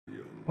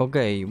Ok,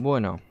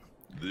 bueno.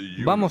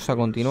 Vamos a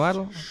continuar.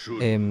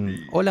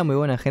 Hola, muy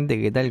buena gente,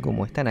 ¿qué tal?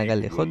 ¿Cómo están? Acá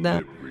el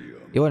DJ.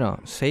 Y bueno,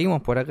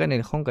 seguimos por acá en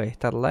el Honkai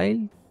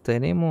Starlight.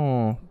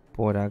 Tenemos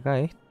por acá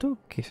esto.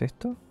 ¿Qué es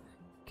esto?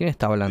 ¿Quién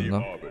está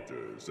hablando?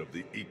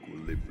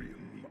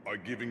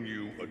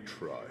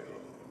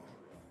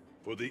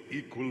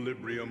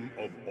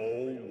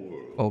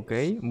 Ok,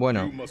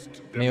 bueno.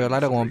 Medio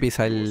raro como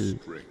empieza el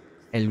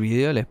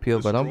video, les pido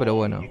perdón, pero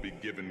bueno.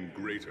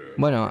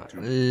 Bueno,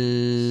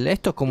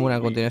 esto es como una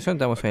continuación,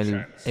 estamos en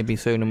el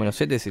episodio número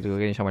 7, si lo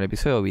quieren llamar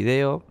episodio,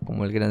 video,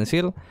 como el quieran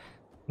decir.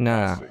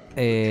 Nada,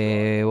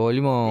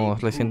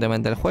 volvimos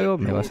recientemente al juego,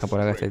 me pasa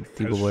por acá este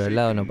tipo por el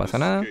lado, no pasa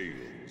nada.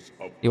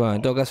 Y bueno,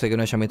 en todo caso, que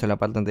no hayan visto la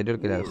parte anterior,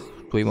 que la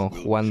estuvimos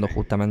jugando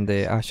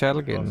justamente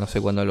ayer, que no sé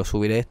cuándo lo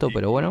subiré esto,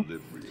 pero bueno.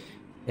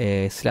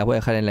 Se las voy a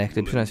dejar en la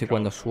descripción, así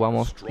cuando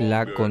subamos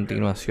la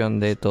continuación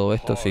de todo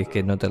esto, si es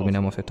que no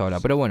terminamos esto ahora.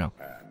 Pero bueno,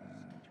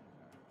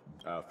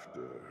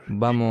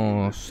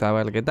 vamos a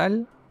ver qué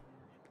tal.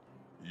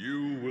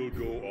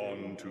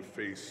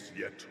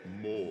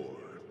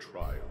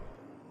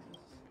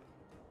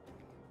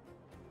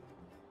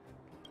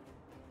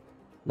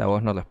 La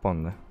voz no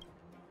responde.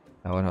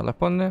 La voz no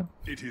responde.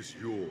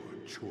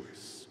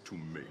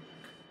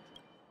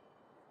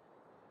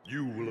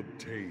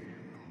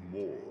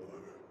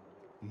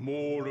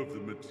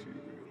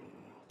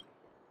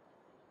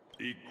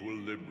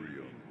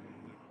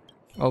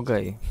 Ok,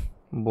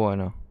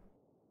 bueno.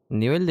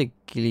 Nivel de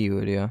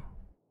equilibrio.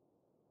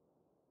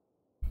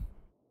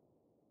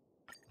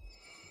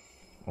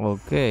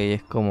 Ok,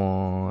 es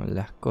como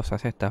las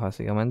cosas estas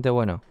básicamente.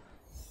 Bueno,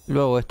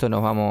 luego esto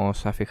nos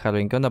vamos a fijar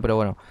bien qué onda, pero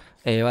bueno,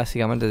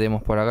 básicamente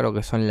tenemos por acá lo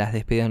que son las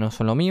despedidas, no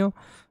son lo mío.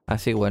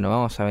 Así que bueno,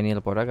 vamos a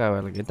venir por acá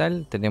a ver qué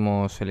tal.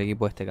 Tenemos el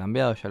equipo este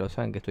cambiado, ya lo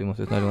saben que estuvimos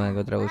haciendo alguna que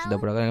otra cosita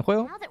por acá en el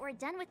juego.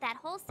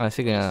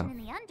 Así que nada.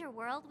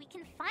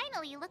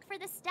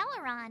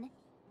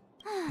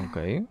 Ok.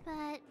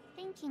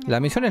 La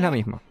misión es la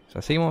misma, o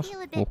sea, seguimos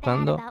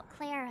buscando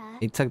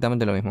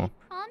exactamente lo mismo.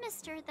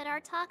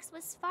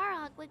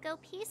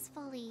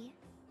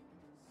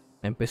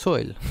 Empezó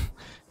él.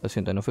 Lo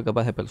siento, no fui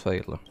capaz de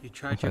persuadirlo.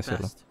 Vamos a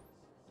decirlo.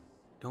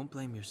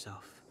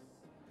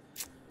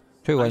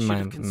 Yo igual me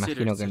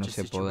imagino que no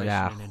se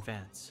podrá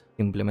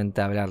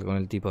simplemente hablar con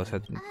el tipo, o sea,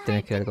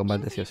 tenés que ir al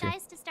combate sí o sí.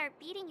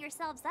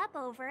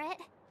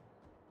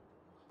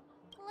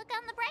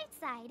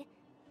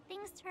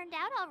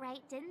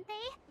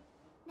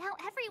 Now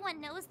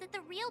everyone knows that the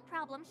real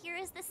problem here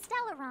is the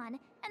Stellaron,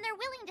 and they're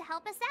willing to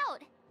help us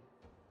out.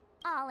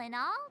 All in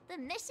all, the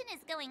mission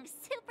is going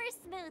super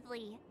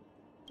smoothly.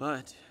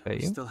 But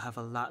we still have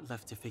a lot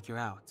left to figure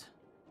out.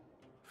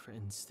 For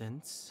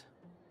instance...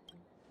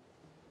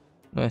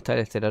 ¿Dónde está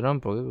el Stellaron?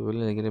 ¿Por qué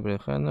le quiere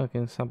protegernos?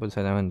 ¿Quién sample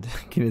exactamente?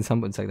 ¿Quién es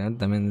sample exactamente?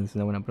 También es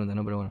una buena pregunta,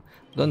 ¿no? Pero bueno.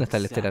 ¿Dónde está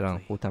el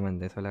Stellaron?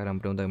 Justamente, esa es la gran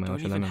pregunta que me hago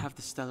yo también.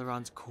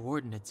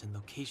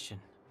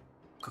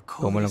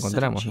 ¿Cómo lo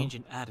encontramos, no?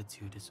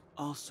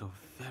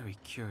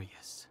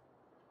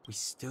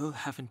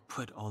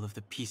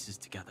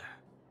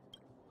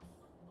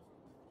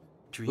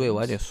 Tuve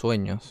varios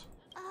sueños.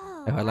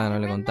 Es verdad, no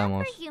le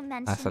contamos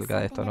acerca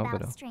de esto, ¿no?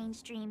 Pero...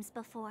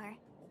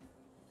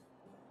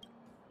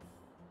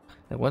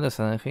 ¿De cuándo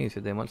se dan y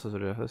 7 de marzo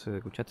sobre las 12 que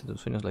escuchaste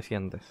tus sueños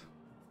recientes?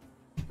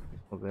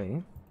 Ok.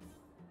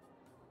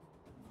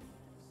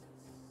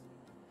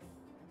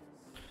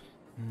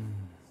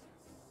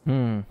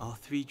 All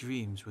three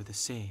dreams were the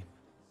same,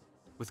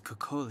 with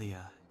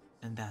Cocolia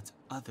and that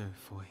other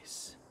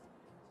voice.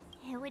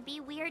 It would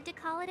be weird to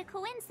call it a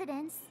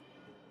coincidence.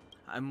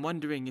 I'm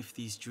wondering if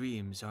these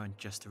dreams aren't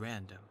just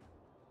random,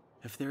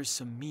 if there's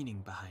some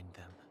meaning behind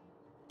them.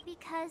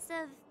 Because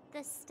of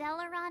the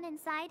Stellaron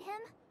inside him?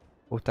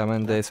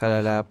 Justamente esa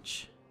era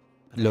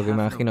lo que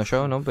me imagino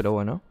yo, ¿no? Pero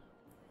bueno.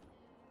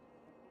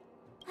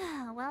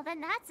 Well,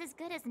 then that's as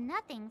good as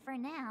nothing for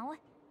now.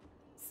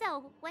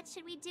 So, what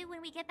should we do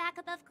when we get back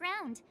above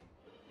ground?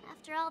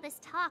 After all this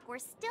talk, we're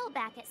still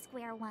back at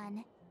square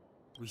one.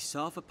 We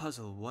solve a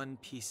puzzle one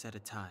piece at a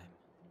time.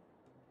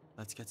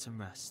 Let's get some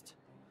rest.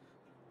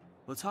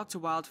 We'll talk to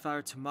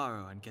Wildfire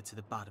tomorrow and get to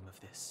the bottom of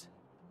this.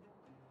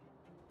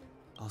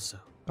 Also,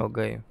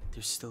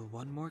 there's still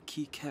one more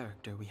key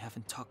character we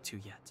haven't talked to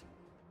yet.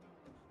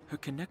 Her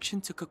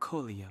connection to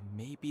Cocolia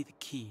may be the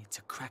key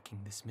to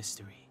cracking this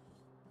mystery.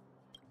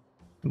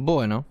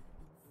 Bueno.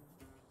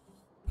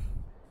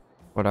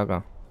 Por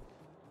acá.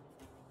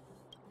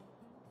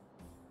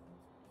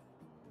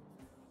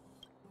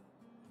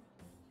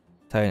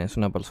 Está bien, es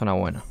una persona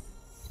buena.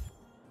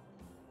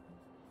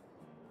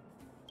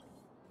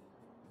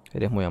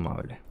 Eres muy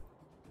amable.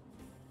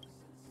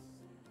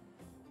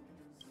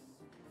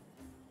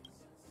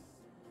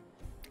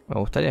 Me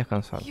gustaría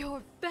descansar.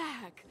 You're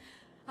back.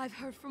 I've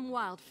heard from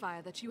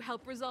Wildfire that you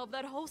helped resolve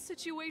that whole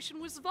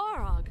situation with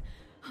Svarog.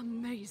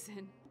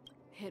 Amazing.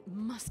 It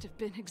must have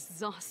been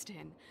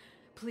exhausting.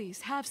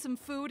 Please have some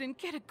food and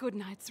get a good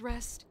night's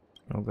rest.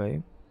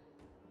 Ok.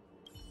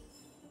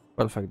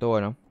 Perfecto,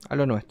 bueno, a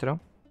lo nuestro.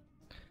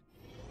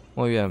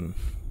 Muy bien.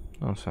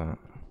 Vamos a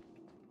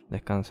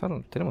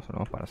Descansar. ¿Tenemos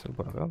algo más para hacer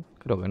por acá?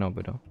 Creo que no,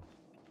 pero...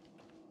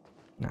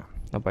 No,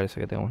 no parece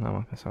que tengamos nada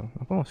más que hacer.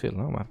 Nos podemos ir,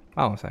 ¿no? Bueno,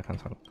 vamos a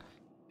descansar.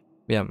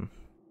 Bien.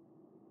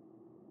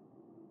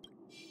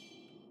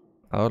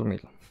 A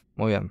dormir.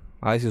 Muy bien.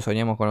 A ver si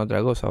soñamos con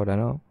otra cosa, ahora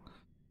no.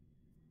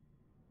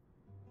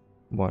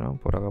 Bueno,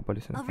 por acá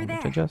aparecen estas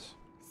muchachas.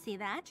 See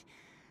that?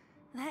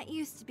 That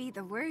used to be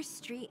the worst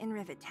street in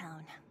Rivet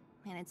Town,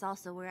 and it's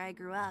also where I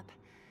grew up.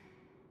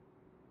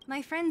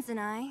 My friends and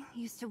I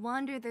used to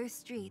wander those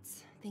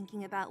streets,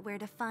 thinking about where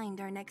to find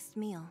our next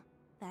meal.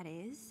 That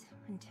is,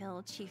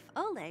 until Chief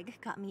Oleg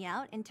got me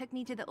out and took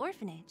me to the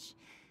orphanage.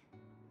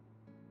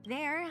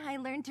 There, I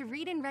learned to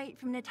read and write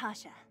from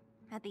Natasha.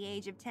 At the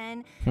age of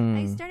 10,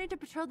 I started to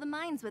patrol the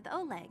mines with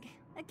Oleg,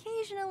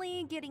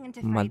 occasionally getting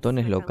into fights Matones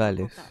with the local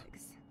locales.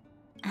 thugs.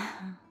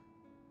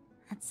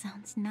 That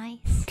sounds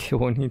nice. Qué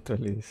bonito,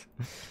 Liz.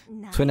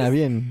 Nice? Suena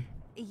bien.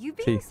 You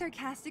being Sí.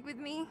 sarcastic with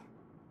me?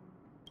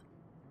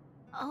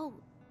 Oh,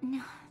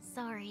 no,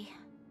 sorry.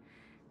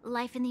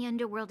 Life in the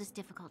underworld is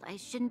difficult. I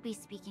shouldn't be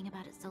speaking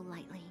about it so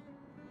lightly.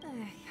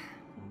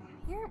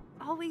 You're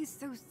always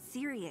so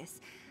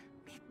serious.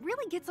 It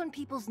really gets on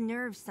people's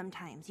nerves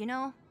sometimes, you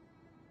know?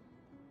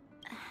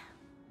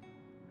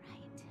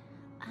 Right.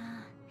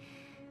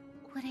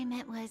 What I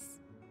meant was...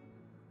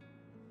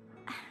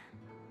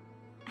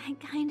 I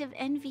kind of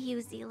envy you,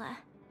 Zila.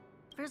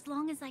 For as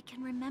long as I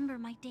can remember,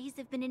 my days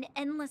have been an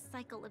endless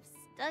cycle of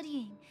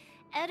studying,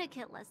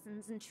 etiquette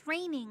lessons, and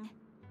training.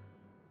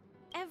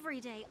 Every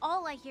day,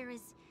 all I hear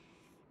is,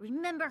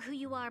 remember who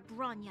you are,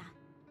 Bronya.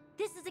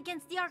 This is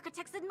against the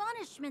Architect's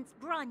admonishments,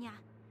 Bronya.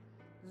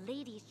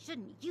 Ladies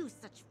shouldn't use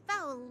such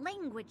foul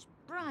language,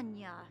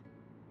 Bronya.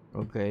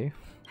 Ok.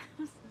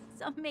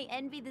 Some may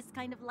envy this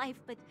kind of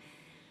life, but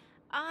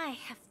I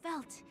have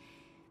felt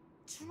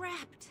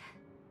trapped.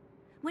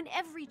 When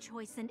every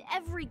choice and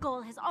every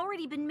goal has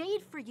already been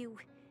made for you.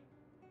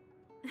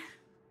 You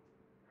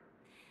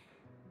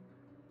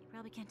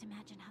probably can't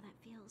imagine how that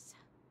feels.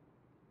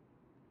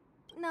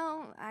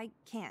 No, I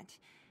can't.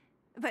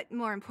 But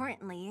more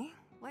importantly,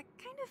 what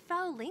kind of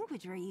foul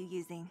language were you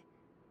using?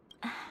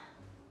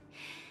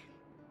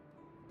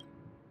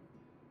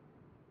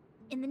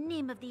 In the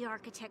name of the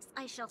Architects,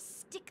 I shall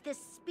stick this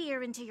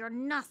spear into your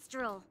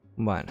nostril.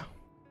 Bueno.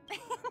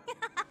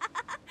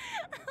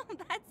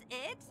 That's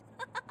it?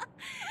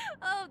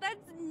 Oh,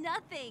 that's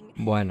nothing.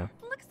 Bueno.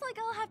 Looks like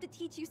I'll have to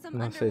teach you some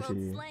No sé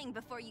underworld si slang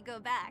before you go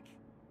back.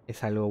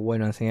 es algo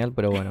bueno a enseñar,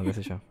 pero bueno, qué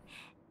sé yo.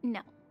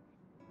 No.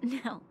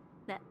 No,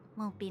 that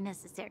won't be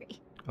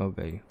necessary.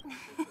 Ok.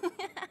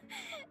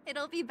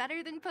 It'll be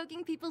better than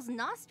poking people's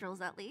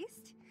nostrils, at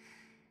least.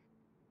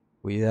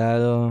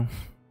 Cuidado.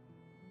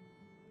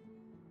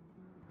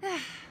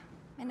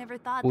 I never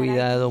thought Cuidado,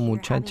 that I'd be here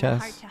muchachas. having a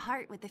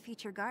heart-to-heart with the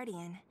future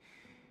guardian.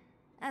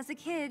 As a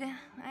kid,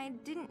 I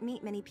didn't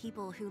meet many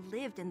people who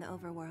lived in the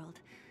overworld.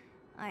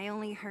 I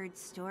only heard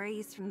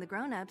stories from the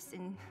grown-ups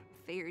and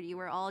figured you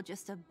were all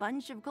just a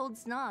bunch of cold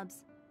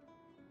snobs.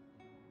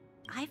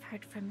 I've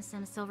heard from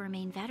some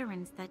Silvermane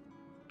veterans that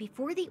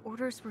before the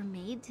orders were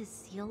made to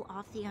seal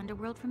off the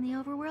underworld from the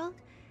overworld,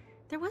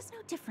 there was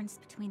no difference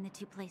between the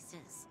two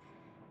places.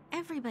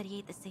 Everybody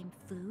ate the same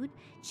food,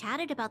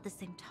 chatted about the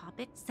same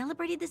topics,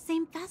 celebrated the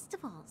same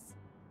festivals.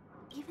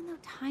 Even though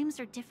times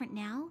are different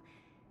now,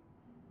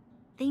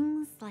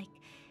 things like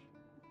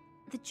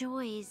the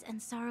joys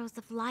and sorrows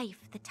of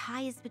life, the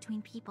ties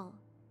between people,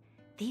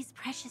 these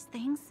precious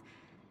things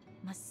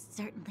must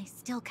certainly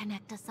still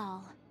connect us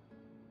all.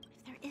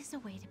 If there is a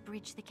way to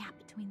bridge the gap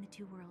between the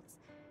two worlds,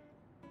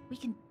 we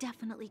can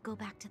definitely go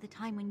back to the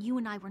time when you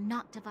and I were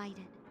not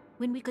divided.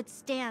 When we could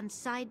stand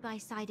side by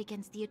side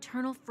against the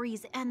Eternal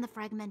Freeze and the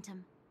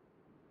Fragmentum.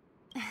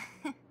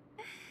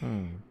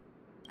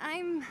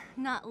 I'm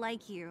not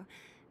like you.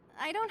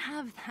 I don't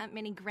have that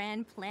many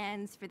grand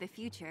plans for the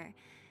future.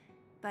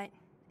 But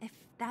if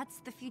that's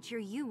the future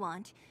you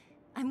want,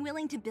 I'm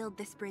willing to build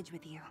this bridge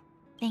with you.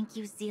 Thank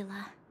you,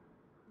 Zila.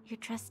 Your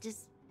trust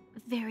is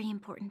very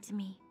important to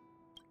me.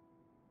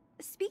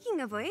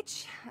 Speaking of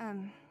which,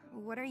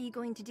 what are you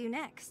going to do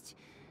next?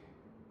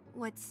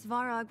 What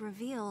Svarog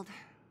revealed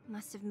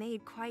must have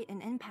made quite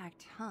an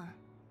impact, huh?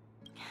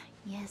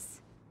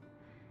 Yes.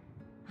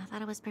 I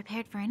thought I was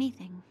prepared for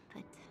anything,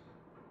 but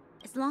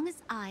as long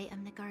as I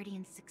am the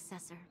Guardian's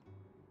successor,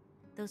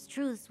 those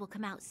truths will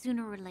come out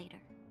sooner or later.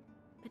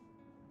 But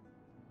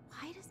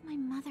why does my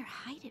mother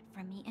hide it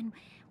from me, and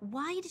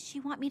why does she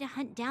want me to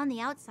hunt down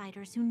the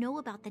outsiders who know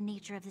about the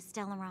nature of the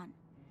Stellaron?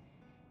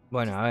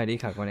 Bueno, a ver,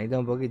 hija, conecta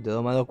un poquito.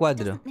 2 más 2,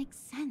 4. Doesn't make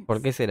sense. ¿Por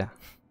qué será?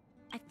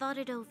 I thought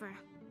it over.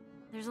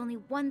 There's only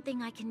one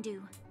thing I can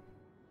do.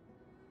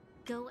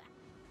 Go.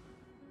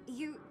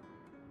 You...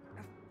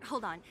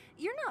 hold on.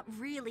 You're not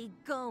really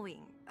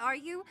going, are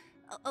you?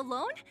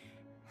 Alone?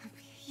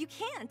 You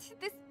can't.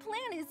 This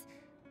plan is...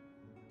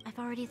 I've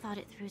already thought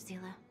it through,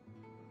 Zila.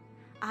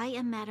 I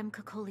am Madame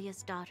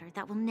Cocolia's daughter.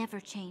 That will never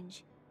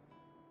change.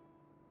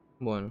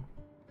 Bueno.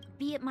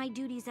 Be it my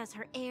duties as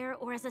her heir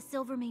or as a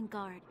Silvermane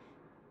guard,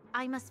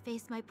 I must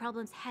face my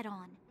problems head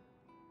on.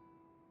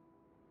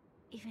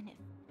 Even if...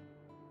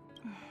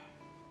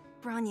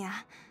 Bronya.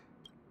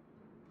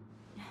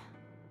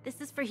 This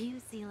is for you,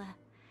 Seele.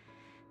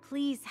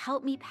 Please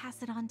help me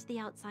pass it on to the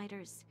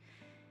outsiders.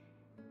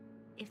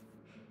 ¿Qué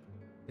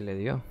le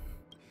dio?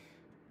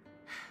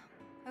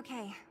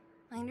 Okay,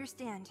 I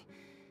understand.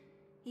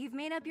 You've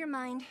made up your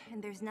mind,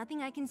 and there's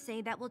nothing I can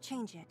say that will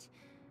change it.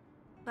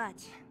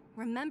 But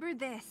remember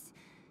this.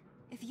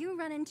 If you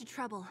run into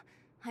trouble,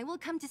 I will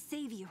come to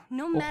save you,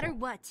 no matter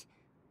what.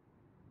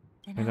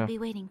 Then I'll be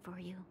waiting for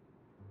you.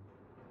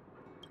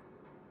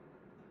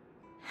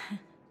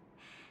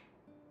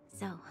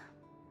 So,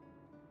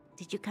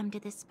 did you come to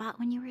this spot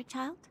when you were a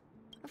child?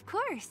 Of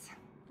course.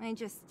 I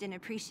just didn't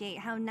appreciate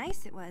how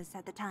nice it was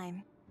at the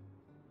time.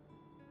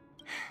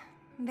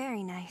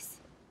 Very nice.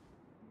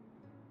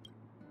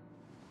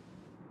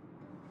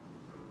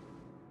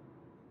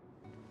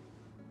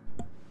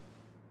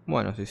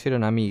 Bueno, se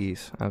hicieron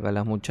amiguis acá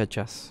las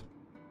muchachas.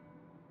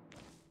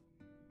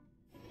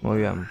 Muy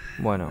bien,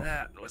 bueno.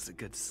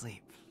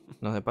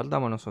 Nos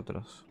despertamos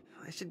nosotros.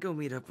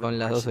 Son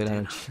las 12 de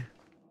la noche.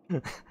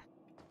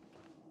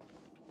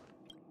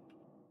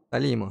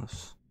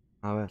 Salimos.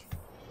 A ver.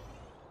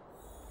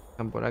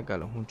 Están por acá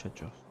los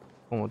muchachos.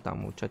 ¿Cómo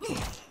están,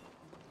 muchachos?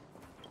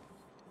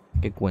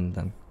 ¿Qué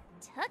cuentan?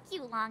 Took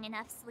you long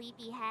enough,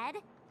 sleepyhead.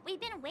 We've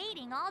been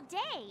waiting all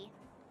day.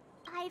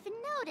 I've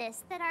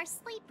noticed that our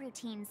sleep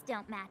routines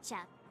don't match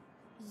up.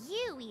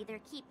 You either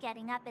keep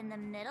getting up in the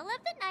middle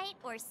of the night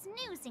or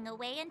snoozing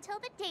away until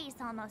the day's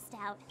almost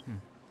out.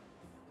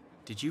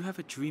 Did you have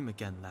a dream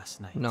again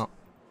last night? No.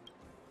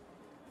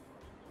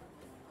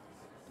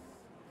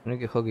 No es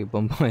que Hockey y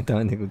Pompo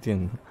estaban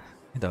discutiendo.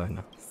 Esta vez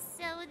no.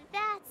 So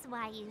that's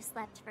why you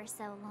slept for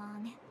so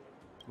long.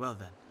 Well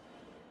then,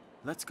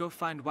 let's go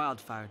find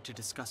Wildfire to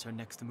discuss our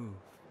next move.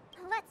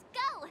 Let's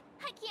go!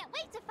 I can't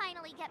wait to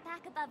finally get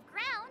back above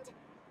ground.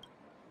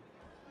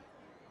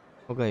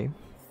 Ok.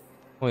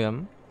 Muy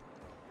bien.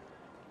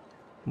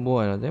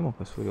 Bueno, tenemos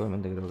que subir.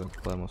 Igualmente creo que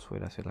podemos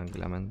subir así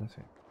tranquilamente,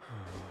 sí.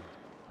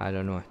 A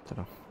lo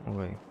nuestro.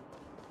 Ok.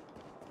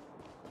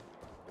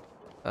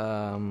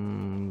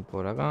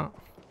 Por acá.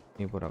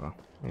 Y por acá.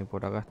 Y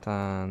por acá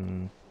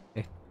están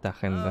esta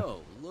agenda.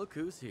 Oh, look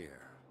who's here.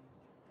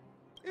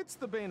 It's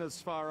the Bane of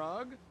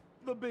Svarog,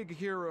 the big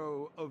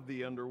hero of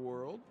the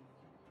underworld.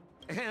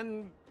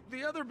 And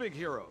the other big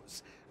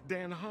heroes,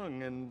 Dan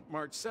Hung and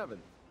March 7th.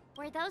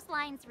 Were those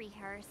lines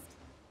rehearsed?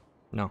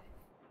 No.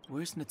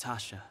 Where's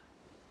Natasha?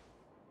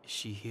 Is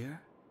she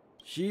here?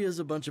 She has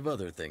a bunch of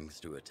other things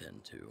to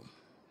attend to.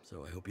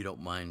 So I hope you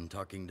don't mind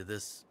talking to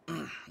this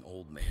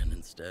old man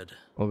instead.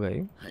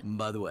 Ok.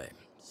 By the way,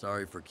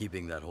 sorry for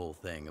keeping that whole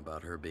thing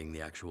about her being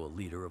the actual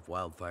leader of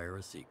Wildfire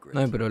a secret.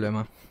 No hay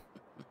problema.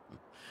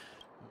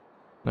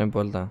 No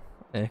importa.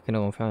 Es que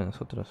no confiaba en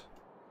nosotros.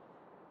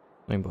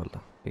 No importa.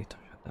 Listo,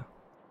 ya está.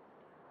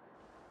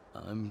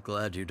 I'm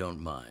glad you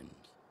don't mind.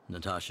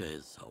 Natasha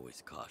is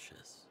always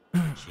cautious.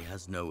 She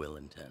has no ill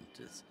intent,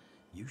 as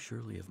you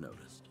surely have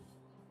noticed.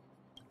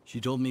 She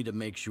told me to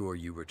make sure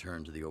you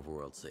return to the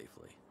overworld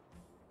safely.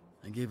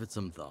 I gave it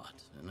some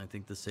thought, and I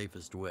think the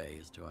safest way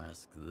is to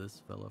ask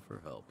this fella for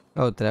help.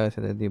 Otra vez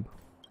este tipo.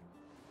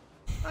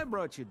 I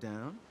brought you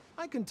down.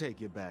 I can take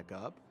you back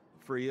up.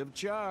 Free of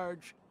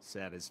charge.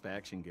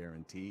 Satisfaction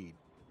guaranteed.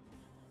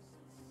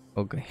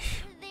 Ok.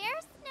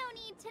 There's no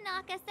need to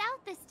knock us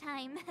out this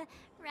time,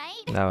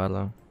 right? La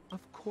verdad.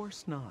 Of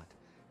course not.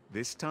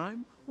 This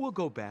time, we'll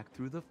go back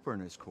through the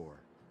furnace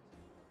core.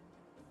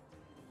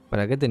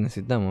 ¿Para qué te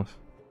necesitamos?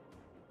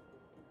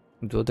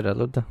 ¿Tu otra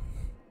ruta?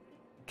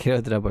 ¿Qué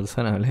otra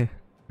persona hablé?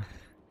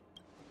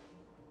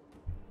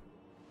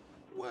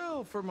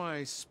 Well, for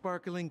my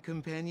sparkling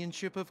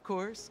companionship, of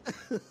course.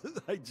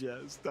 I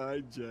jest.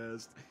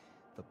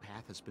 The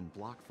path has been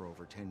blocked for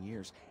over 10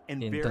 years,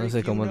 and very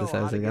Entonces, few ¿cómo know te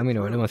how sabes to el get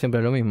camino? through. Volvemos siempre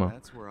a lo mismo.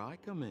 That's where I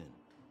come in.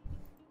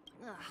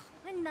 Ugh,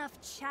 enough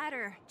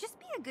chatter. Just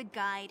be a good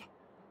guide.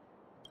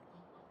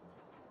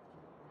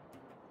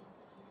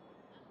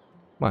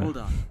 Bueno, Hold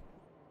on.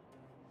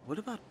 What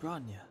about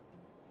Bronya?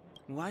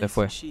 Why se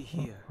fue isn't she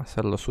here? a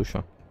hacer lo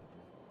suyo.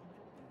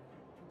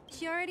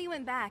 She already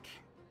went back.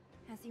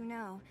 As you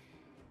know,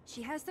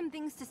 she has some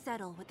things to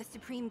settle with the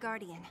Supreme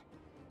Guardian.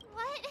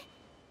 What?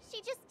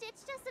 She just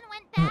ditched us and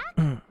went back?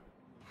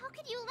 How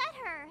could you let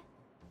her?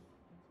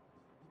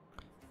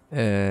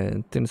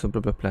 Tiene sus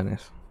propios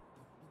planes.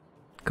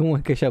 ¿Cómo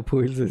es que ella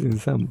pudo irse sin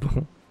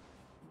Sampo?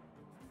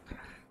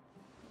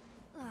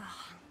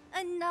 Ugh,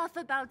 enough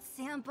about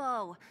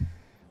Sampo.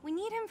 We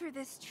need him for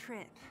this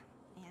trip.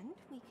 And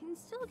we can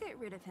still get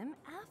rid of him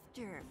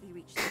after we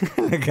reach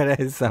the La cara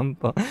de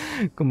Sampo.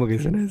 Como que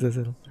suena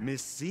deshacer.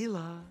 Miss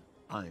Seele,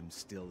 I'm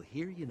still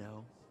here, you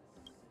know.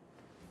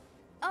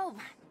 Oh,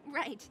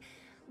 right.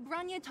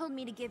 Bronya told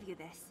me to give you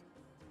this.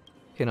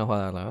 ¿Qué nos va a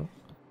dar, la verdad?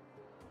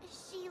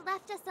 She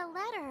left us a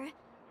letter.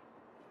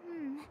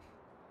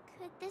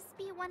 Could this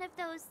be one of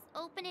those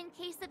open in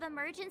case of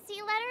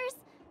emergency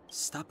letters?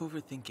 Stop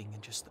overthinking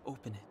and just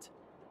open it.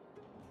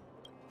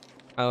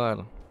 A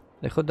ver.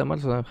 De J.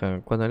 Marzo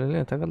Ángel. Cuando le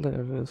lea esta carta,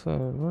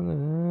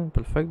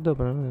 perfecto,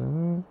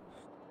 pero.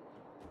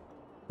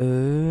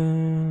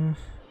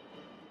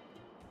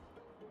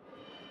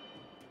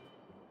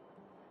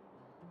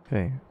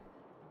 Ok.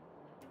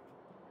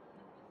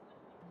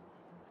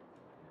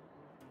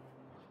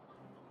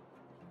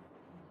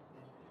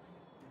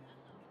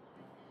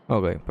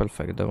 Ok,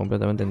 perfecto,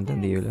 completamente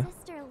entendible.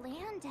 Sister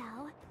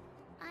Landau.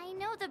 I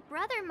know the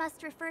brother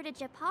must refer to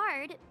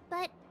Japard,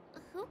 but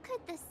who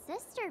could the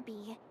sister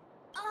be?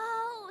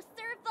 Oh,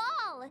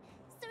 Serval!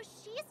 So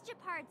she's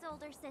Japard's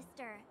older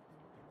sister.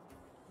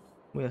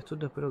 Muy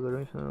astuto, espero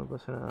que no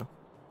pase nada.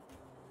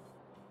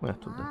 Muy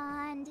astuto.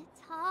 Blonde,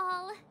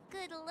 tall,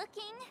 good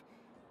looking.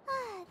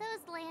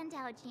 Those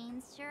Landau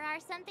genes sure are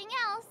something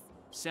else.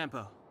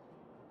 Sampo,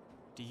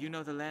 do you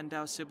know the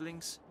Landau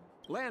siblings?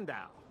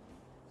 Landau.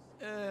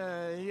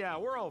 Yeah,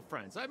 we're all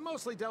friends. I've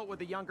mostly dealt with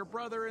the younger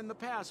brother in the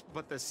past,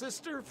 but the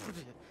sister,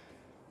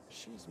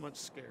 she's much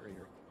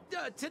scarier.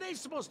 Today's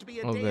supposed to be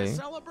a day of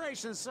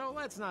celebration, so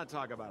let's not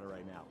talk about it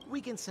right now.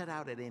 We can set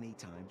out at any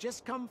time.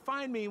 Just come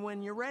find me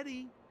when you're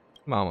ready.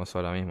 Vamos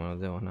ahora mismo, no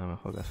tenemos nada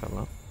mejor que hacer,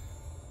 ¿no?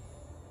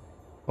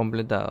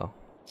 Completado.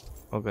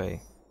 Ok.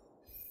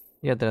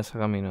 Y atrás a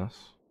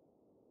caminos.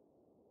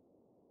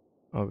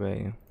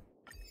 Ok.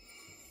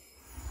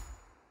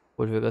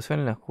 Purificación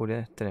en la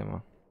oscuridad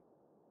extrema.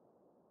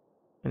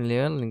 El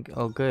nivel...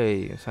 Ok,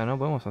 o sea, no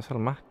podemos hacer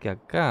más que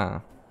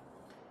acá.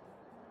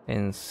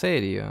 En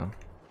serio.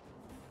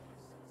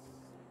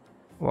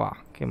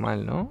 Buah, qué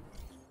mal, ¿no?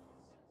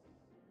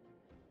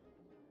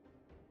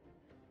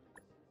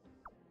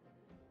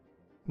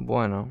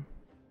 Bueno.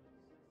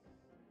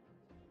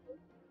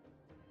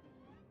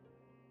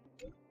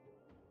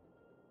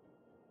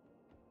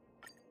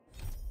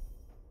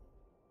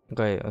 Ok,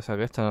 o sea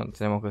que esto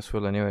tenemos que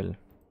subir de nivel.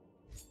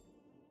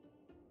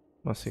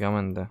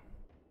 Básicamente.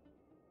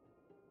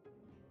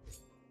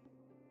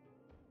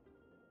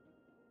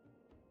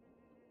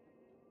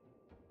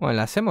 Bueno,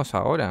 ¿la hacemos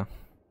ahora?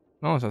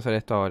 Vamos a hacer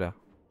esto ahora.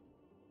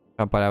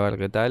 Ya para ver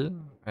qué tal.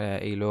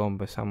 Y luego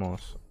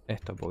empezamos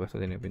esto, porque esto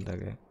tiene pinta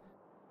que...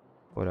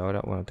 Por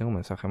ahora... Bueno, tengo un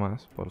mensaje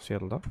más, por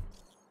cierto.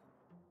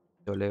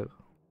 Oleg.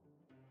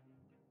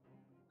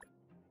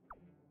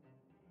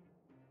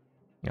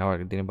 A ver,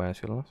 ¿qué tiene para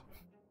decirnos?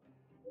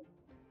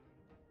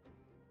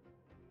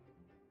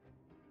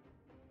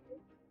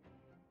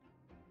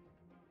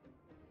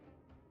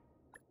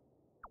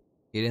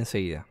 Ir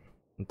enseguida.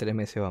 En 3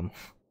 meses vamos.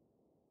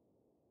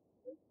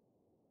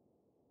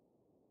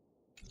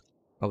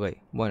 Ok,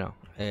 bueno,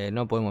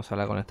 no podemos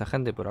hablar con esta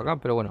gente por acá,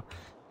 pero bueno.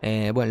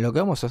 Bueno, lo que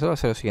vamos a hacer va a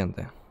ser lo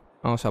siguiente.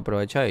 Vamos a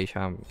aprovechar y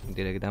ya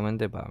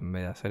directamente, en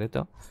vez de hacer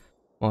esto,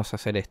 vamos a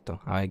hacer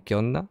esto. A ver qué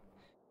onda.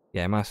 Y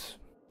además,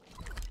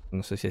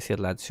 no sé si decir,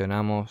 la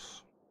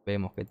accionamos,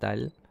 vemos qué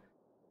tal.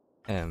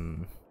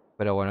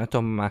 Pero bueno,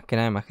 esto más que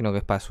nada imagino que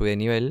es para subir de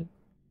nivel.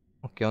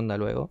 Vemos qué onda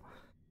luego.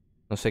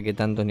 No sé qué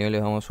tantos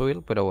niveles vamos a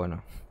subir, pero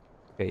bueno.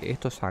 Ok,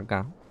 esto es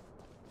acá.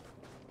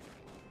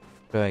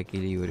 Prueba de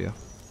equilibrio.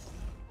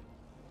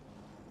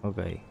 Ok,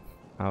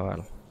 a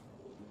ver.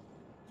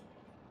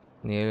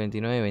 Nivel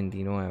 29 y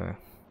 29.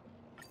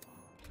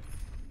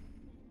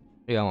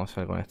 Y vamos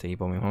a ver con este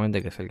equipo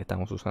mismamente, que es el que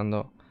estamos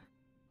usando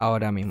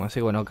ahora mismo. Así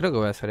que bueno, creo que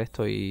voy a hacer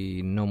esto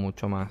y no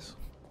mucho más.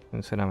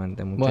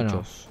 Sinceramente,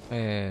 muchachos.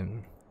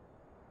 Bueno,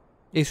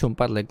 hice un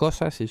par de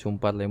cosas, hice un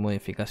par de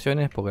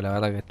modificaciones, porque la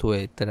verdad que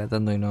estuve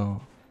tratando y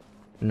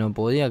no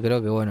podía.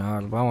 Creo que bueno, a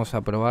ver, vamos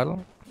a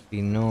probar.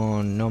 Si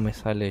no me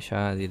sale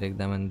ya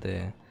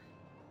directamente,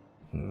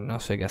 no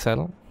sé qué hacer,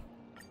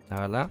 la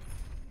verdad.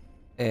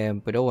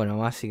 Pero bueno,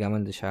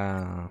 básicamente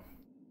ya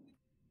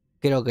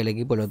creo que el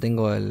equipo lo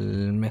tengo en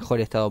el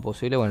mejor estado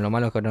posible. Bueno, lo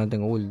malo es que ahora no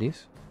tengo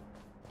ultis.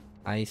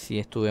 Ahí sí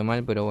estuve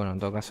mal, pero bueno, en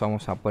todo caso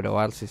vamos a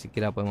probar si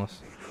siquiera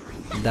podemos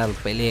dar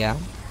pelea.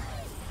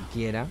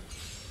 Siquiera.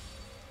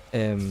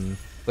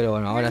 Pero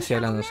bueno, ahora sí,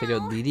 hablando en serio,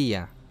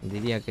 diría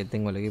que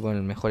tengo el equipo en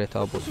el mejor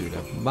estado posible.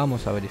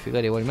 Vamos a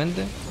verificar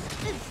igualmente.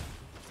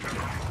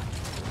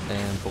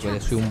 Porque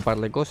le subí un par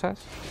de cosas.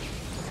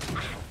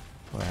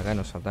 Por acá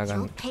nos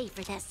atacan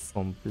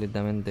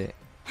completamente.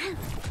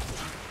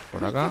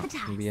 Por acá,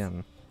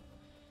 bien.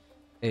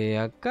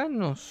 Acá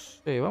no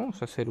sé,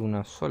 vamos a hacer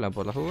una sola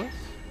por las dudas.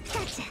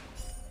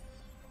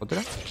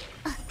 ¿Otra?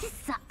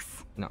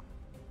 No.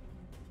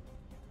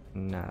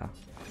 Nada.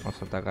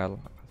 Vamos a atacar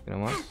así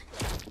nomás.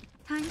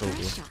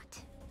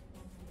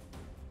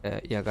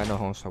 Y acá nos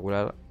vamos a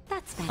curar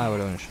a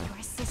Bronya,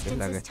 que es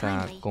la que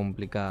está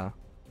complicada.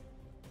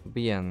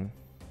 Bien.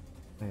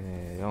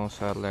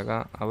 Vamos a darle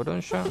acá a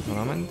Bronya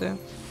nuevamente.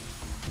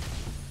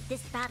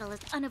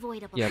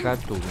 Y acá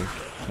Tuki.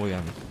 Muy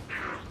bien.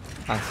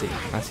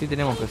 Así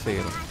tenemos que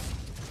seguir.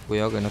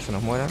 Cuidado que no se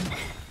nos mueran.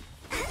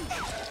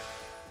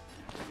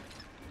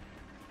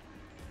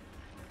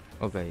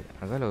 Ok,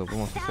 acá lo que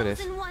podemos hacer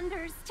es...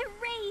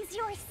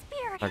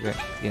 Acá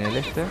tiene el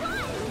este.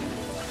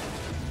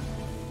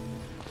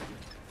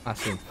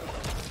 Así.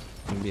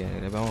 Bien,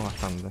 le pegamos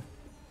bastante.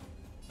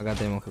 Acá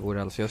tenemos que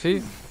curar sí o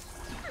sí.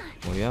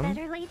 Muy bien.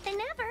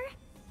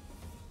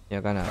 Y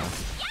acá nada.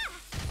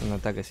 Un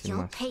ataque sin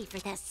más.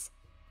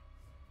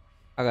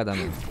 Acá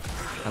también.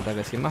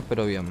 Ataque sin más,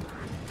 pero bien.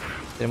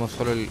 Tenemos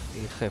solo el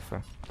jefe.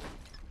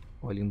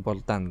 O el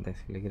importante,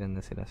 si le quieren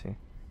decir así.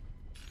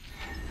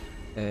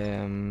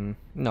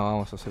 No,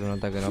 vamos a hacer un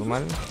ataque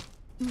normal.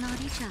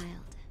 Naughty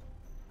child.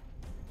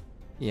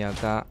 Y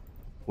acá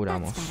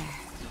curamos.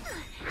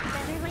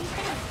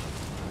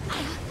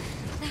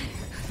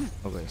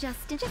 Ok.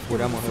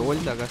 Curamos de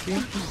vuelta casi.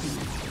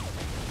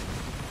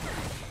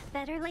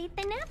 Better late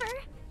than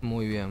never.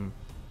 Muy bien.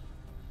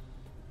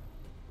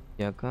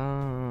 Y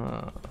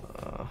acá...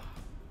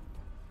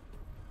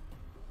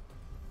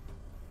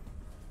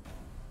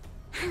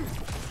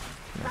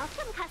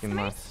 Welcome, ¿Qué customers.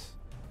 más?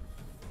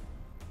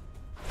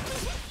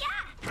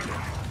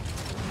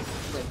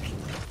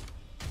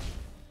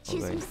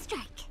 Choose Ok. me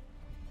strike.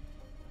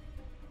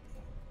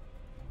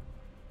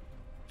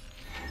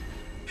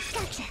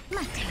 Gotcha.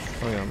 My turn.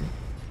 Muy bien.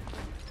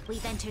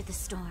 We've entered the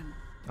storm.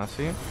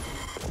 Así.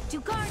 To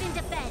guard and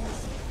defend.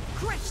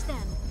 Crush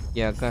them.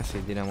 Y acá sí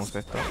tiramos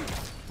esto.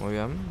 Muy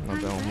bien. No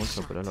pegamos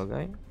mucho, pero es lo que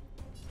hay.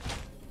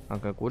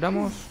 Acá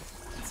curamos.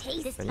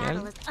 This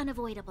Genial. battle is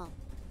unavoidable.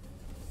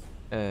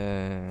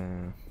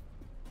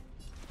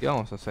 Y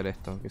vamos a hacer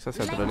esto. Quizás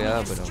sea Lend me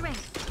troleada, your pero...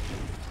 strength.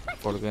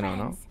 ¿Por qué no,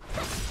 no?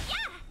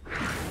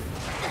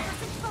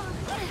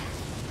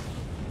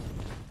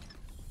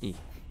 Y...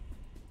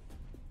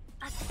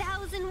 A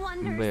thousand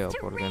wonders Veo to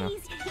por qué no.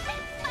 raise and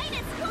fight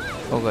as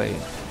one. Ok.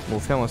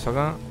 Bufeamos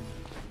acá.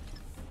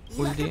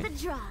 Look Ulti. at the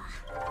draw.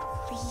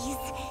 Please.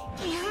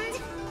 And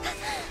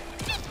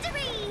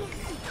victory.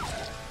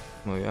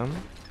 Muy bien.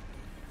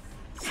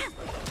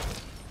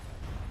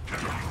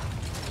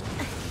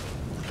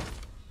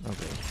 Ok,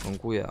 con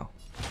cuidado.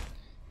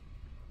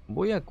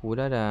 Voy a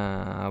curar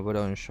a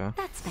Bronya.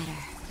 That's better.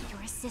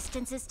 Your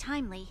assistance is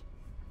timely.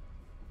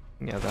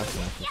 Y acá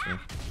hacemos así.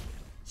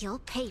 You'll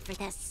pay for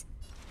this.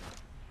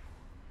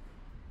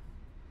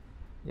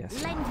 Y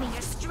así. Lend me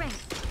your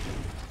strength.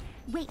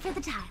 Wait for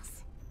the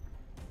tiles.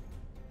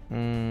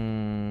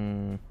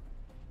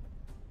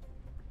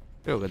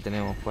 Creo que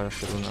tenemos para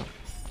hacer una...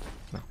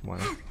 No,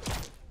 bueno.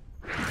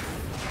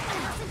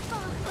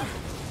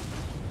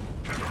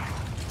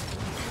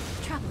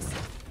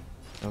 Troublesome.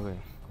 Ok,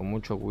 con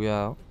mucho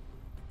cuidado.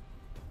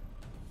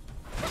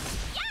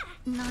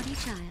 Naughty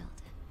child.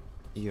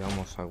 Y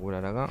vamos a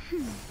curar acá.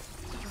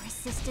 Your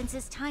assistance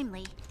is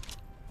timely.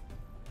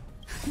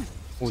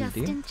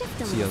 Ulti.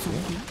 Just a Sí o little sí.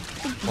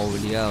 something.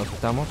 Obligados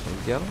estamos a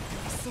ultiar.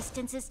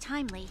 Assistance is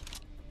timely.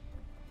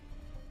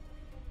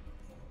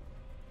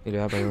 Y le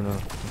voy a pegar uno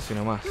así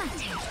nomás. My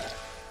turn.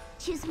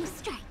 Choose me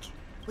strike.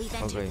 We've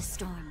entered Okay. the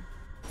storm.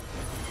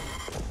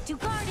 To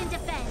guard and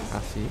defend.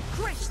 Así.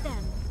 Crush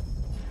them.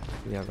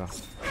 Y acá.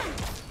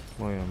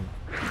 Muy bien.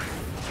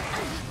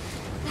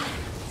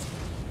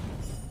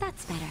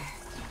 That's better.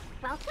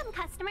 Welcome,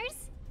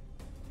 customers.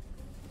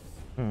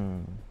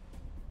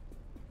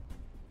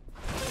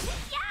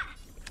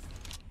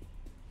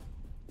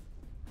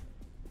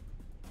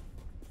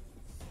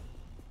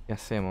 ¿Qué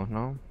hacemos,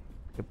 no?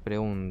 Qué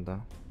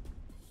pregunta.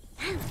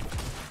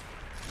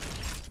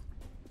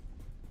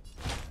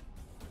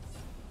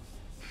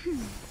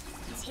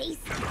 Taste.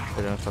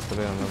 Pero no está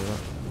peleando, ¿verdad?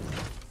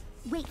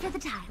 Wait for the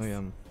tiles. Muy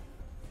bien.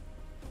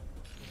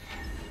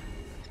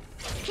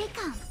 Here they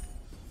come.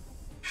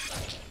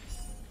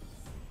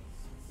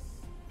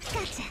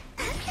 Gotcha.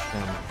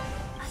 Bien.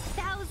 A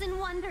thousand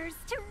wonders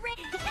to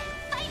raise and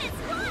fight as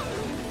one.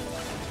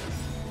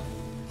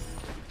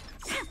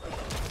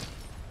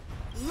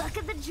 Look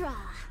at the draw.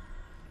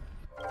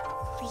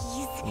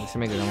 Please.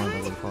 Decime que lo mata,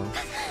 por favor.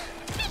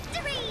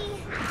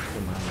 Victory. Qué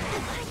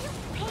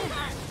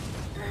mal.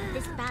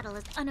 This battle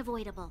is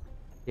unavoidable.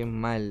 Qué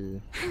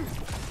mal.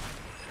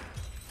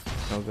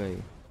 Ok.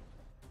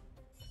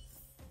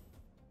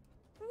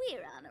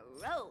 We're on a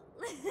roll.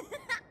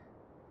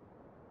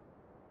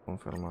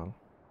 Confirmado.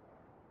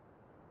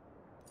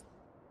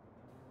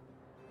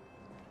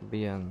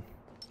 Bien.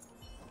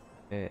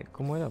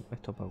 ¿Cómo era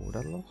esto para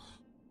curarlos?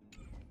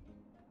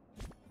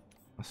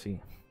 Así.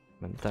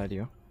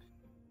 Inventario.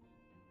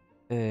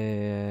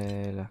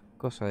 Las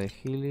cosas de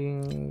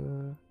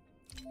healing.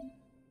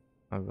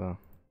 Acá.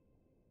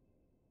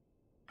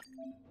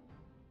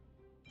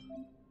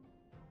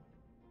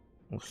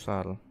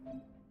 Usar. Ok.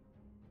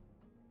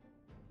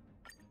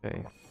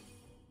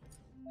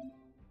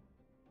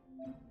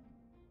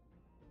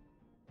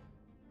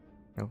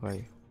 Ok.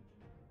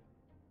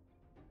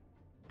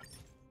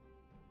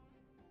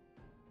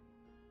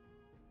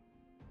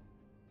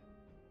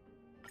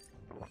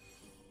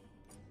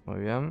 Muy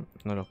bien,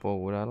 no los puedo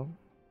curar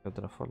de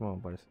otra forma,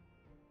 me parece.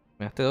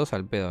 Me gasté 2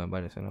 al pedo, me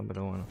parece, ¿no?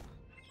 Pero bueno.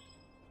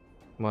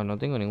 Bueno, no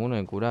tengo ninguno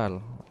de curar.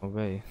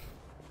 Ok.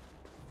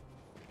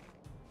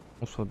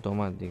 Uso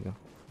automático.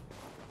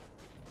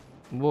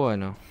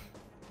 Bueno.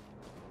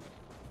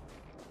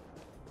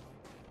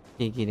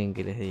 ¿Qué quieren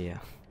que les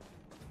diga?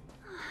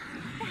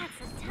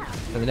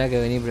 Tendría que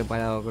venir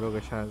preparado, creo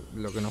que ya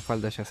lo que nos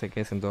falta ya sé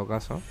qué es en todo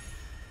caso.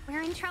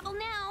 We're in trouble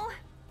now.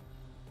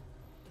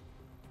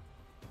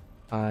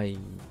 Ay.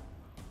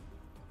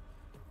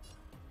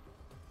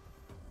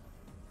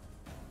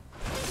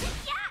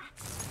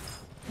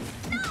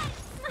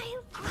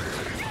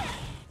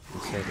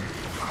 En serio.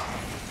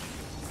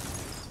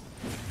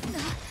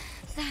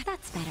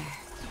 That's better.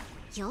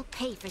 You'll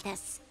pay for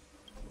this.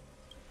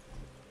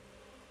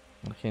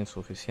 Energía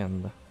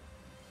insuficiente.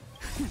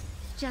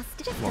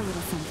 Just a little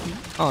something.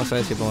 Vamos a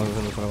ver si podemos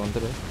hacerlo solo con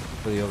 3.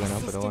 Yo digo que no,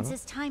 pero bueno. Assistance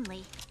is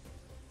timely.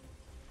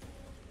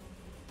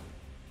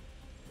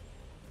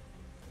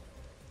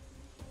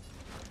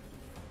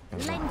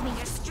 Lend me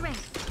your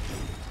strength.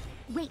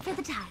 Wait for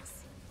the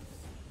tiles.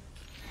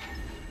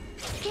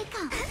 They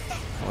come.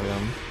 Muy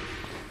bien.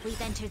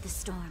 We've entered the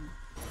storm.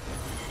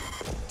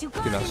 Si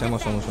lo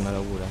hacemos somos una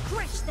locura.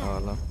 La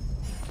verdad.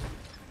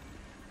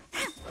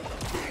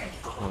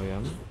 Muy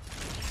bien.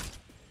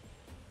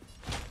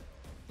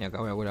 Y acá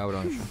voy a curar a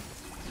Bronya.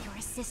 Your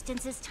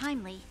assistance is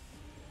timely.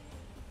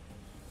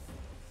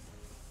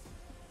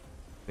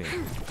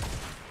 Bien.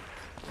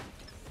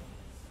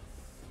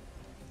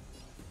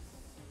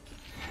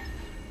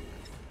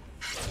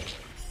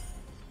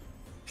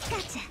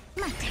 Gotcha.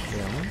 My turn.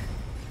 Bien.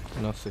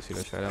 No sé si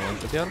lo llegaré a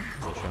one-shotear.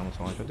 Lo llegamos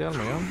a one-shotear,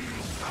 muy bien.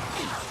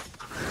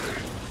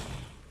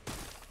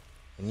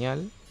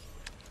 Genial.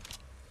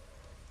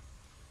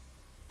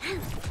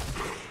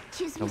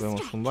 Choose Acá me vemos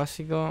strike. un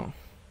básico.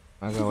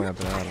 Acá voy a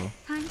pegarlo.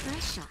 Time for a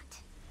shot.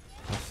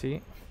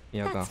 Así. Y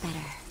acá. That's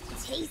better.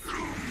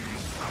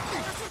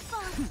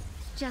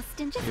 Just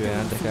in Y bien,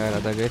 antes que haga el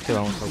ataque este,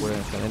 vamos a curar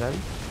en general.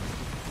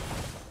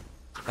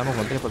 Estamos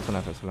con 3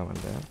 personajes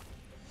solamente, ¿eh?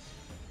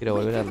 Quiero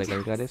volver a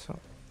recalcar eso.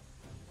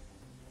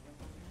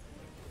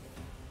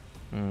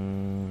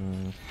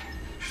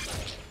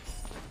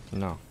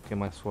 No, qué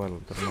mal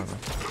suerte, hermano.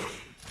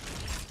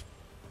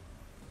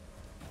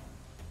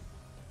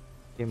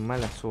 Qué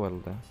mala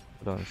suerte,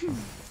 Bronya.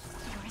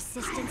 Your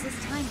assistance is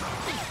timely.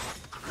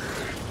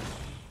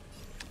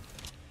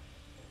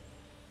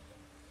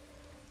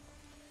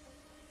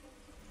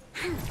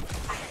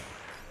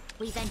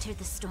 We've entered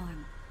the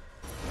storm.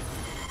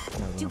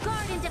 To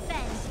guard and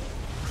defend.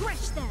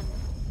 Crush them.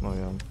 Muy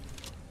bien.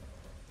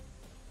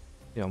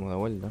 Y vamos de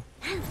vuelta.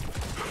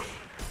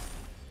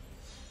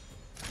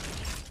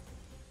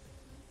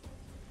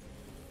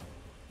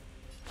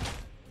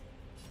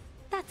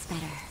 That's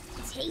better.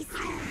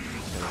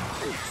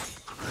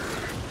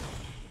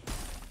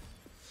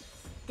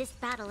 This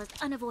battle is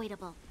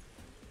unavoidable.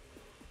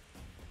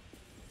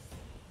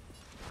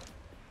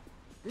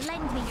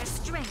 Lend me your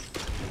strength.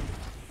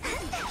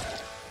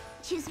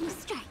 Choose me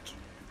strike.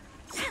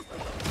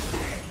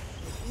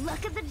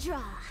 Luck of the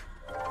draw.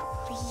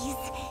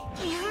 Please.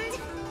 And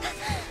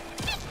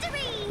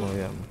victory. Muy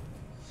bien.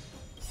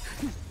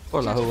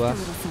 Por las dudas.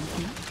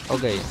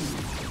 Ok.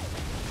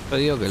 Yo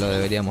digo que lo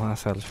deberíamos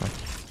hacer ya.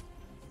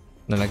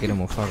 No la quiero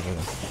mofar, pero...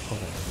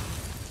 Okay.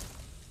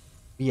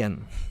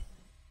 Bien.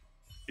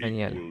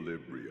 Genial.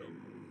 Equilibrium.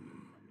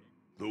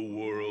 The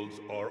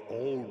worlds are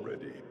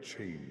already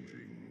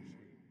changing.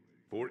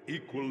 For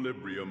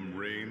equilibrium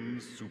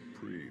reigns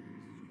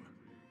supreme.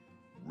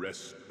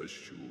 Rest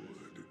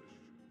assured,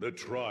 the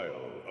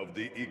trial of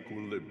the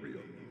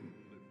equilibrium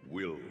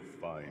will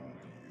find you.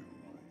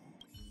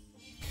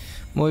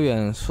 Muy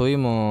bien,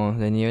 subimos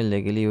de nivel de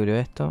equilibrio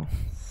esto.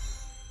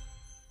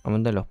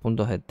 Aumenta los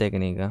puntos de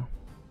técnica.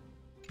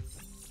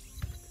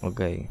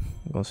 Ok,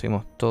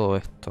 conseguimos todo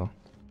esto.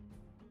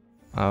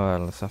 A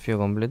ver, desafío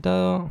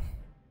completado.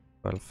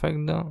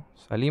 Perfecto,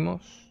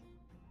 salimos.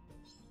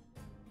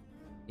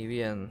 Y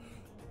bien,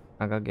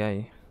 acá que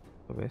hay,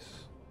 ¿lo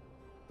ves?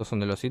 ¿Estos son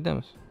de los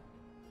ítems?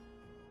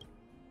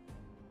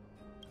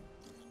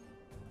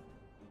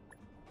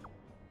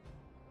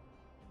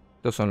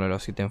 Estos son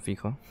los ítems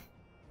fijos.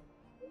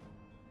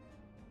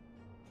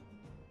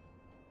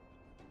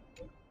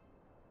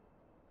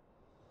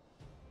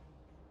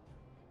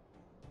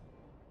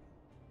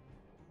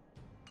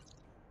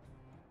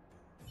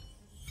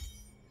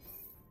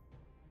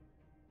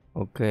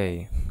 Ok,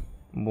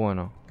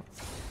 bueno.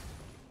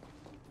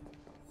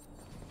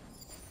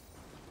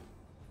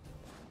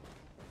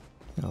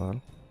 A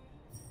ver.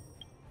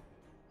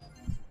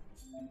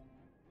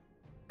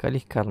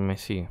 Cáliz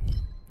carmesí.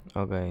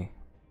 Ok.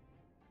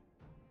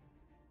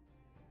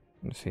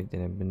 Sí,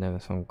 tiene pinta que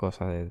son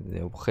cosas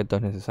de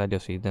objetos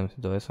necesarios, ítems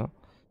y todo eso.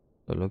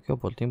 Lo bloqueo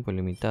por tiempo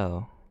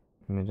ilimitado.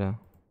 Mira.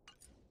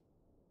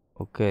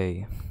 Ok.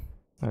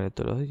 Vale,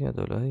 todos los días,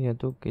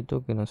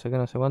 toque, no sé qué,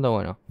 no sé cuánto.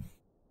 Bueno.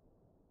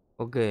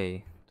 Ok.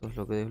 Esto es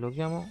lo que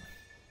desbloqueamos.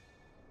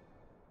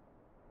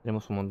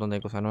 Tenemos un montón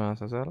de cosas nuevas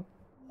a hacer.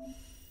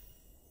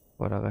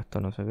 Por acá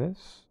esto no sé qué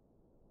es.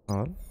 A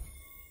ver.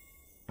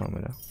 No,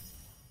 mira.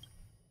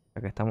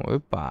 Acá estamos.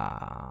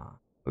 ¡Epa!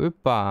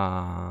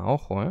 ¡Epa!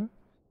 Ojo,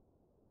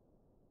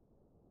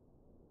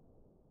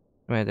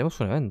 Mira, tenemos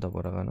un evento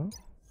por acá, ¿no?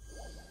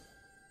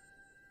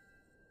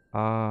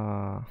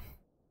 Ah.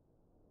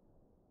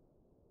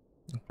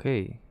 Ok.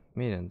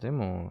 Miren,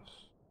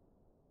 tenemos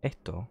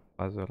esto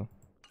para hacer.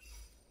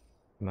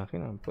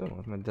 ¿Imaginan?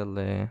 Podemos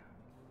meterle...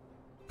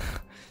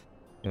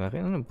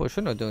 ¿Imaginan? Pues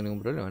yo no tengo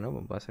ningún problema,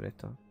 ¿no? Para hacer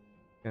esto.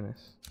 ¿Quién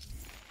es?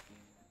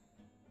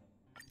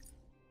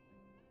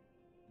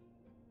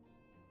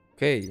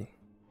 Ok.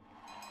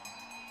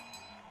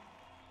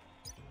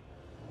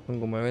 Son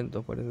como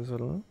eventos, parece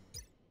ser, ¿no?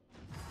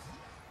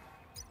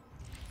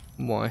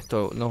 Bueno,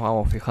 esto nos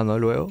vamos fijando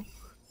luego.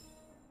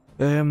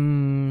 A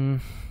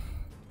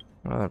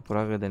ver, por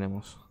acá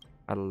tenemos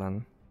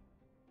Arlan.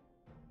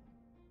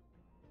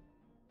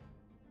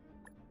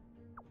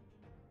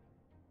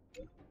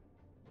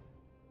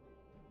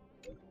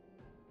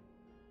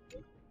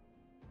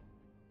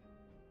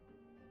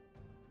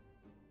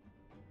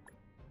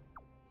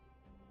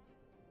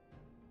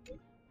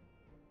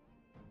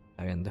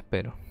 Está bien, te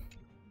espero.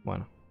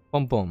 Bueno,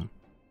 pom pom.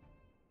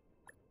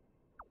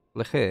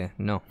 Dejé,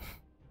 no.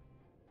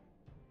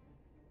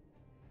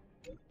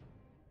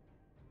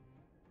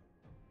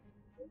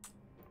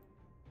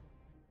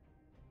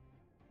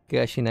 ¿Qué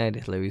gallina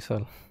eres,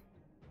 Levisol?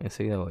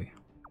 Enseguida voy.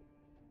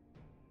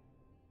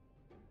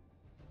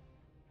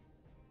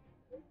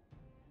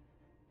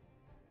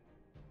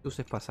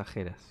 Luces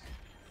pasajeras.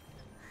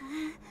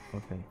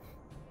 Ok.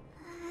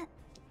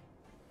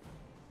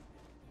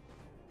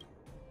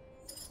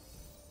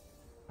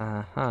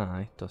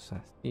 Ajá, esto es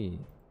así.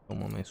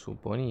 Como me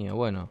suponía.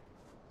 Bueno.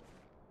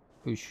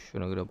 Uy, yo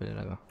no quiero pelear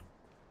acá.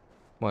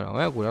 Bueno,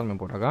 voy a curarme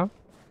por acá.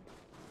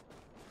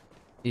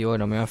 Y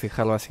bueno, me voy a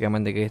fijar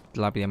básicamente que es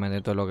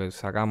rápidamente todo lo que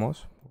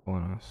sacamos.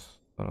 Bueno,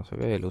 esto no sé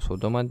qué, el uso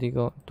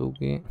automático,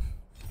 Tuki.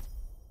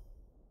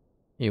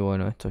 Y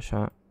bueno, esto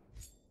ya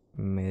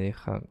me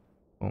deja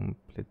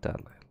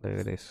completar el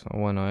regreso.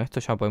 Bueno, esto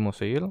ya podemos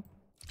seguir.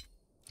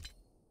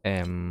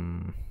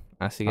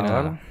 Así que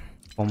nada.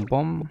 Pom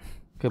pom.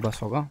 ¿Qué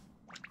pasó acá?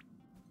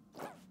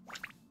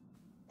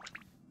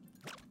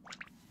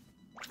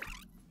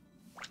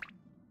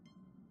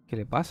 ¿Qué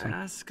le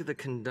pasa? Ask the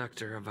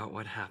conductor about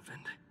what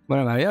happened.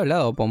 Bueno, me había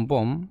hablado Pom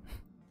Pom.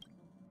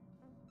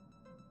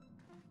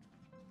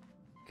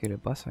 ¿Qué le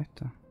pasa a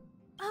esta?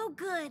 Oh,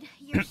 good.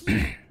 You're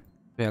here.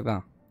 Estoy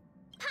acá.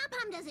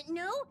 Pom-Pom doesn't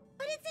know,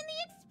 but it's in the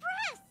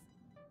Express.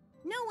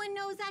 No one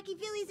knows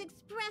Akibili's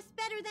Express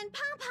better than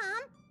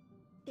Pom-Pom.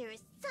 There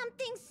is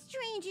something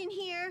strange in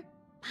here.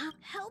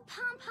 Help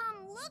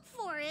Pom-Pom look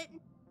for it.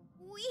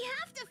 We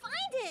have to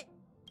find it.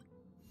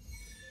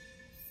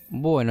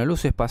 Bueno,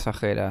 luces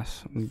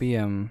pasajeras.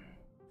 Bien.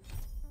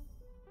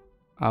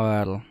 A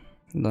ver,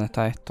 ¿dónde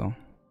está esto?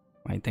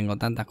 Ahí tengo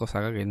tantas cosas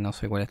acá que no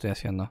sé cuál estoy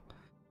haciendo.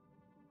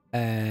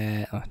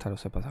 ¿Dónde están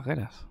luces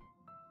pasajeras?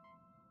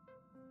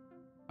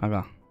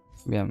 Acá.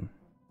 Bien.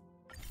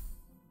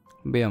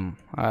 Bien,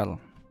 a ver.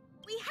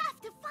 We have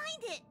to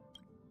find it.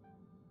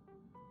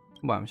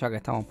 Bueno, ya que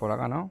estamos por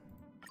acá, ¿no?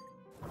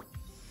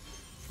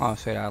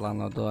 Vamos a ir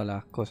agarrando todas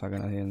las cosas que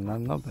nos vienen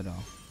dando, pero...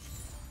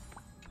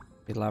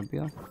 ir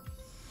rápido.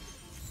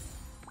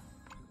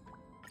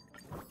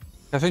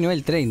 Ya soy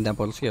nivel 30,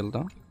 por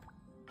cierto.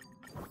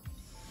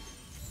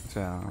 O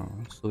sea,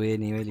 subí de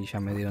nivel y ya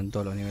me dieron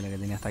todos los niveles que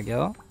tenía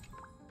stackeado.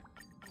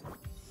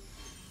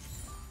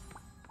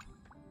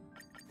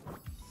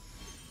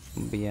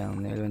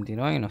 Bien, nivel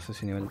 29, no sé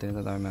si nivel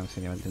 30 también me dan. Sí,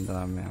 nivel 30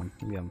 también me dan.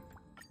 Bien.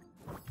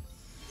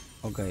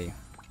 Ok.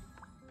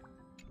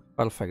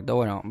 Perfecto,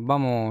 bueno,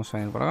 vamos a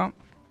ir por acá.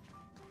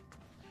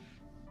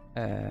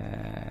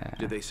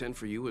 Did they send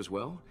for you as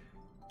well?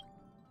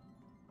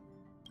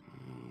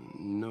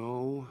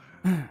 No.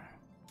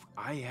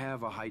 I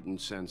have a heightened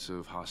sense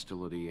of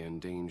hostility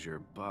and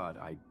danger, but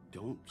I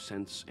don't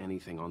sense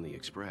anything on the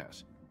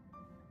Express.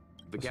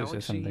 The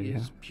galaxy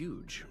is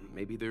huge.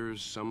 Maybe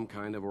there's some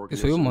kind of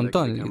organism subí un that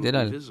montón, can become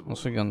literal. invisible No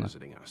sé qué onda.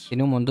 visiting us.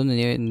 Tiene un montón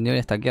de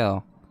niveles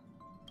stackeado.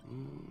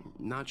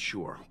 Not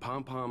sure.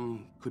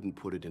 Pom-Pom couldn't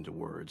put it into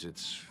words.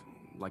 It's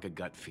like a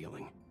gut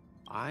feeling.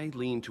 I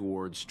lean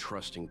towards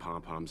trusting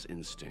Pom-Pom's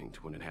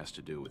instinct when it has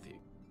to do with you.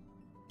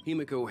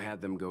 Himiko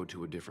had them go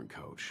to a different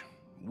coach.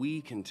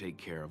 We can take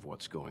care of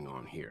what's going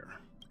on here.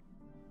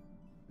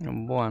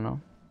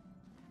 Bueno.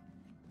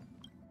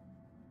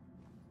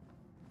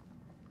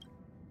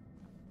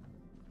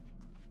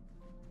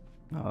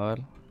 A ver.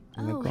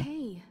 Oh,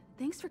 hey.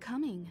 Thanks for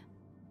coming.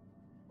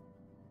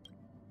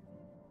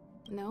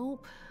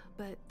 Nope,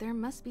 but there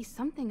must be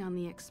something on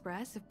the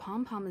Express if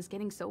Pom-Pom is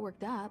getting so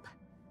worked up.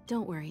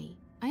 Don't worry.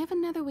 I have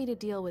another way to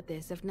deal with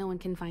this if no one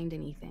can find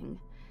anything.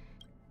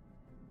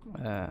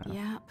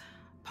 Yep.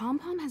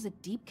 Pom-Pom has a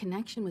deep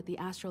connection with the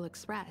Astral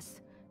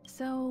Express.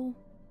 So,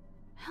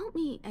 help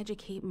me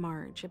educate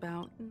Marge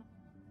about...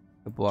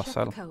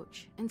 Check the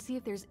coach and see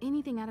if there's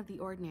anything out of the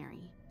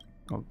ordinary.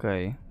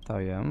 Ok, está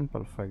bien,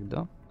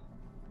 perfecto.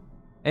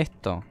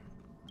 Esto.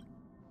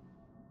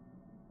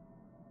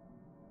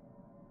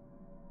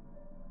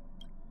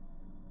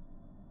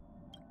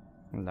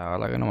 La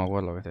verdad que no me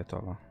acuerdo que esté esto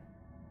acá.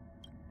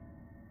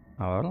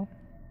 A ver.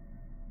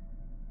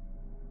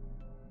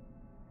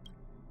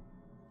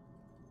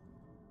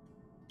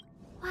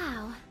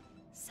 Wow.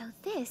 So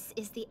this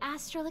is the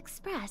Astral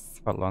Express.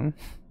 Perdón.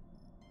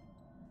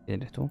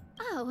 ¿Quién eres tú?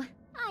 Oh,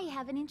 I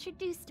haven't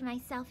introduced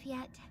myself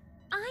yet.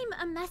 I'm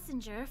a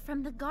messenger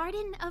from the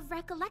Garden of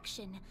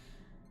Recollection.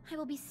 I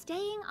will be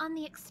staying on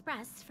the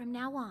Express from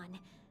now on.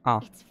 Ah,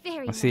 It's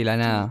very así nice la to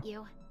nada. meet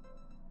you.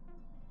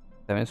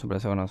 También es un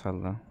placer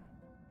conocerla.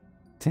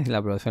 Sí,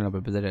 la producción, la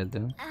propietaria del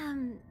tren.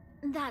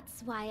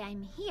 That's why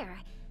I'm here.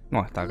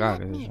 No, está acá,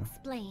 Let qué sé me yo.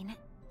 explain.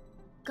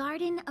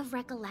 Garden of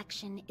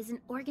Recollection is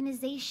an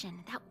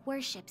organization that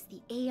worships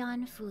the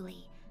Aeon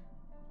Fuli.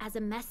 As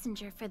a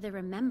messenger for the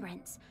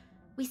remembrance,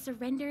 we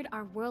surrendered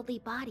our worldly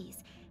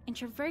bodies and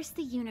traversed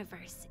the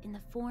universe in the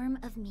form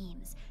of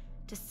memes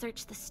to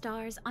search the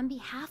stars on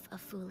behalf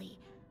of Fuli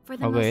for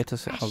the most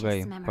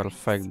precious memories.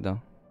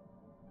 Perfecto.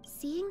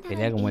 Seeing that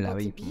I'm able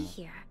to be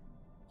here,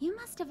 you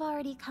must have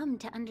already come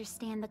to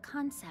understand the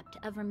concept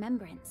of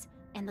remembrance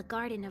and the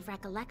Garden of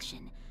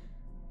Recollection.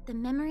 The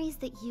memories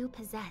that you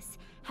possess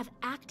have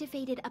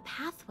activated a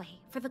pathway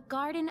for the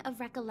Garden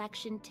of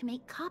Recollection to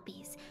make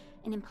copies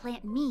and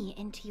implant me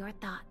into your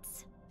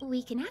thoughts.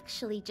 We can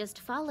actually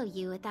just follow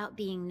you without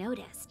being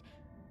noticed.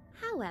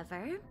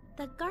 However,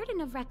 the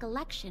Garden of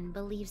Recollection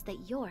believes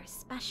that you're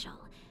special.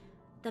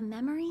 The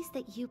memories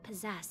that you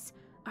possess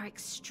are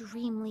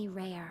extremely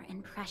rare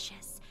and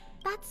precious.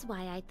 That's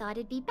why I thought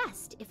it'd be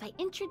best if I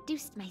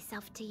introduced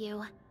myself to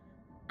you.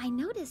 I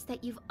noticed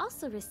that you've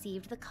also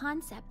received the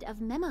concept of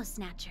memo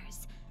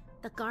snatchers.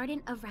 The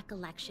Garden of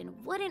Recollection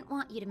wouldn't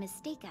want you to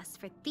mistake us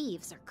for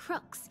thieves or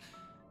crooks.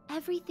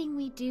 Everything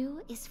we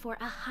do is for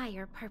a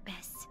higher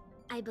purpose.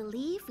 I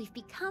believe we've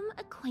become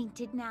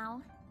acquainted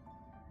now.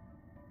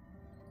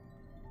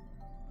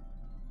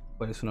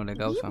 Por eso no le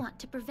causa. We want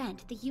to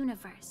prevent the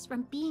universe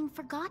from being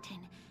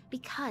forgotten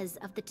because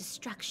of the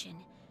destruction.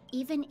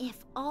 Even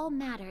if all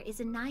matter is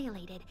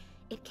annihilated,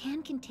 it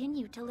can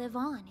continue to live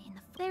on in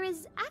the... There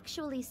is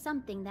actually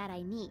something that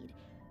I need,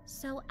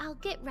 so I'll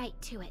get right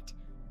to it.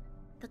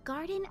 The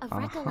Garden of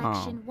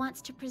Recollection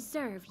wants to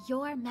preserve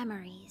your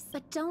memories.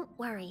 But don't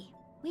worry,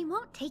 we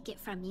won't take it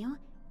from you.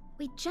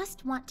 We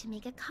just want to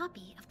make a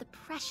copy of the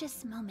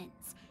precious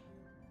moments.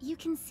 You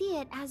can see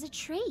it as a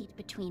trade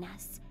between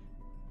us.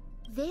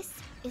 This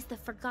is the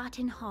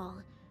Forgotten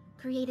Hall,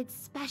 created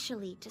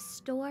specially to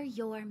store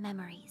your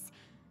memories.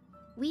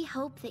 We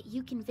hope that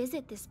you can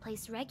visit this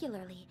place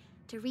regularly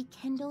to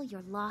rekindle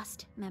your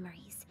lost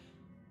memories.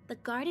 The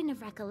Garden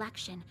of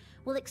Recollection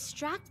will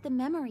extract the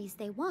memories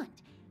they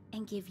want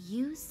and give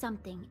you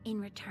something in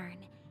return.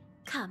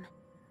 Come,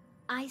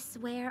 I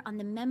swear on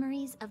the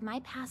memories of my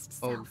past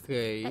self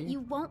that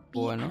you won't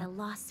be at a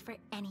loss for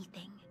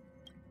anything.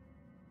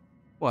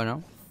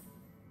 Bueno.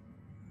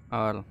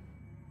 A ver.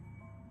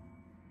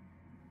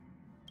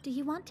 Do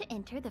you want to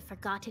enter the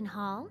Forgotten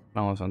Hall?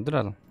 Vamos a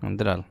entrar.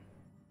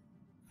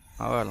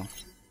 A ver.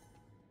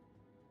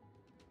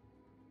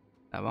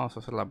 Vamos a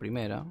hacer la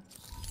primera.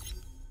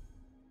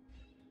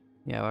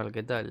 Y a ver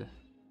qué tal.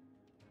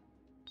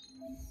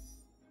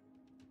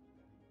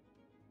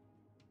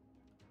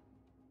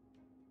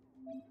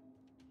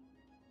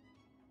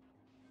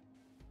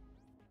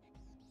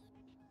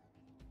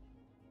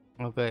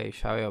 Ok,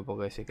 ya veo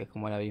porque sí que es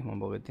como el abismo,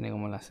 porque tiene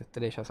como las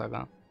estrellas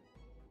acá.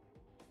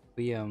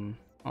 Bien,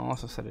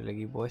 vamos a hacer el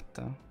equipo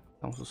este.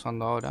 Estamos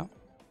usando ahora.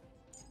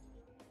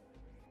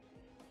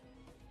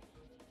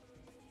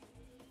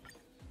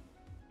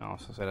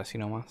 Vamos a hacer así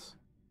nomás.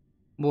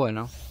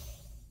 Bueno.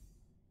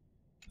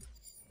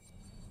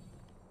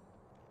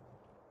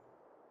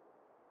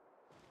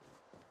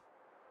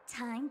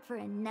 Time for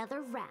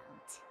another round.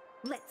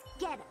 Let's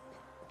get up.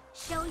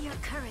 Show your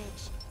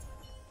courage.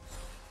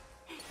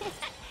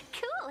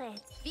 Cool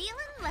it.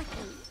 Feeling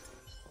lucky.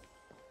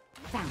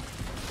 Found.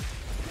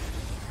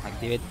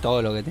 Activé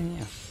todo lo que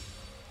tenía.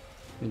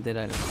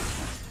 Literal.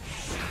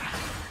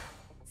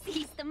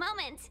 Seize the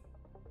moment.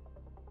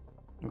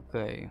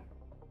 Ok.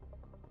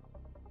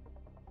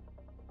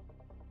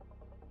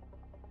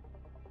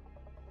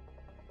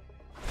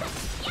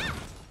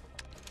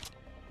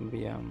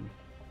 Bien.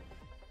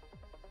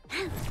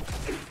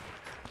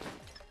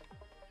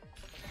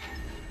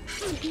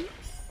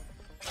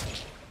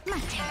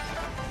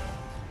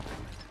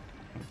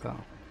 Acá.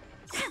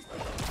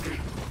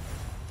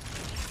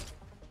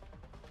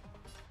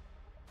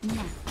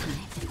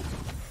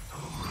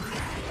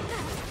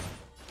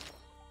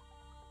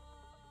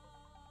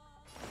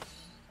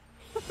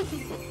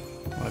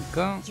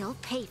 Acá.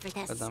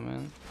 Acá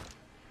también.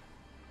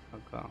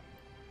 Acá.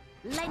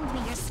 Lend me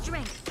your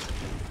strength.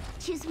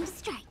 Choose your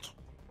strike.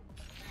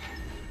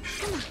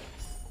 Come on.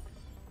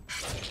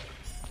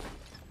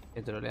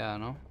 Qué troleada,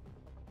 ¿no?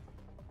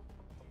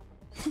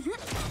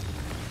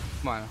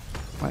 Bueno,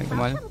 mal que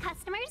mal.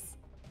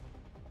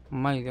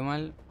 Mal que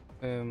mal.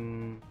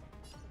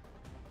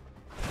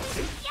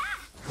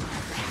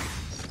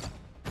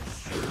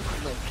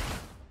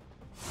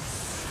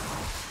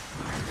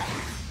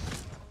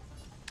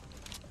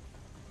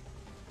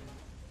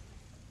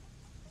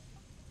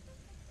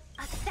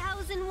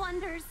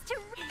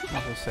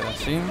 Vamos a hacer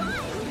así.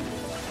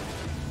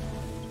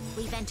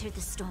 We've entered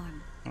the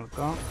storm.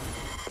 Acá.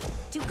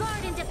 To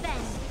guard and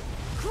defend.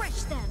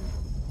 Crush them.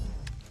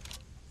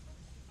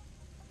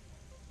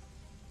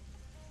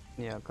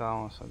 Y acá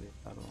vamos a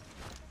quitarlo.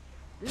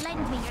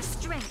 Lend me your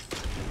strength.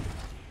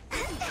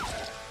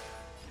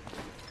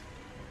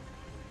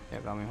 Y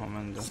acá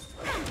mismamente.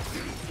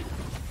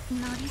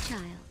 Naughty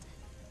child.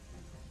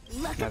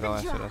 Y acá va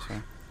a ser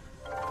así.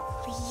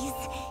 Please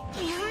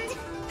and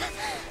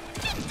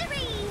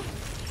victory.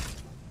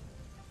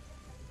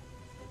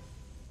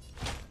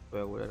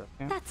 Voy a curar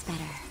así. That's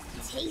better.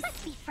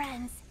 Tasty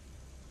friends.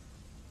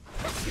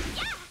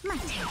 My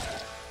turn.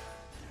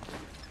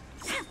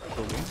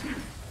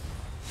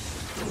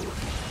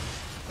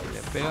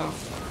 pega.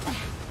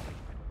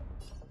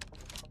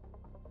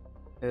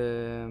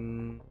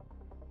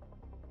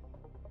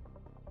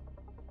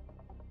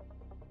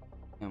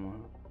 Vamos.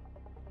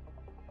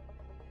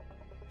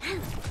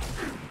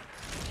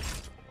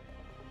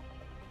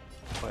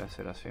 Puede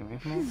ser así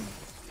mismo.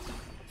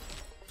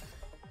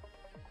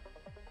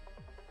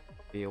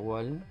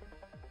 Igual.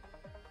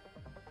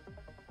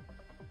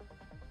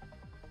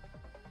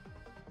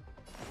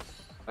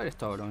 Ahí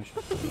está Bronya.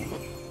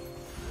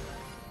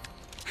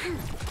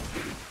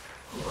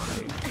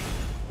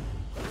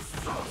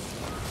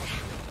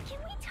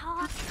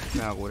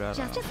 Me va a curar.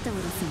 Sí,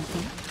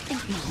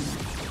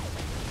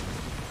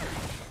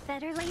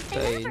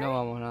 no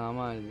vamos nada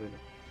mal,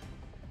 pero...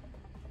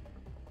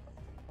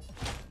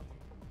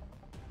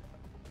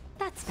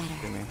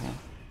 Así mismo.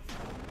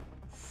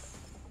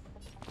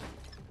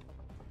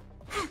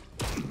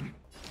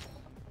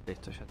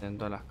 Listo, ya tengo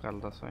todas las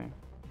cartas hoy.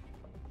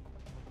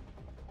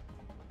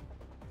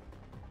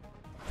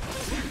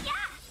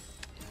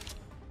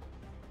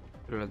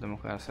 Creo que lo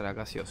tenemos que hacer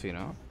acá sí o sí,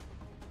 ¿no?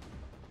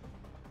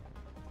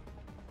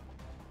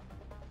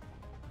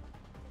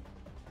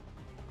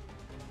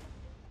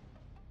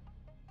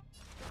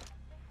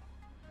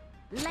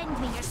 Lend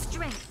me your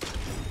strength.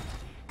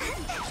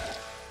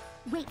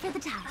 Wait for the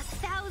time.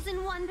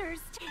 1,000 wonders.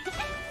 The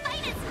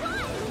fight is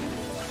won!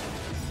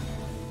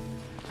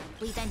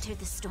 We've entered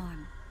the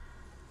storm.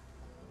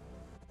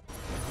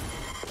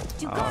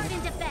 To guard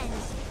and defend.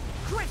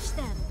 Crush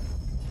them.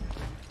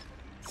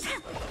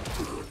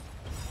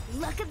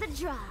 Look at the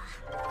draw.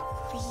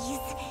 Freeze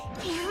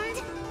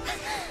and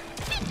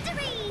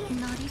victory!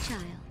 Naughty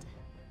child.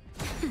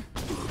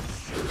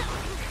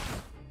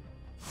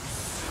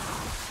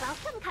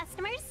 Welcome,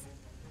 customers.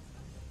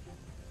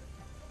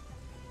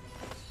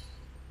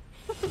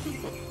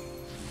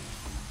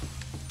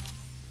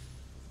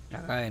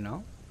 La cae,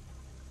 ¿no?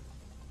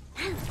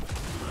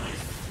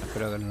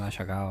 Espero que no la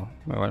haya cagado.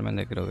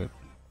 Igualmente creo que...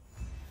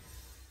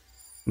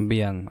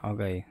 Bien,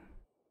 ok.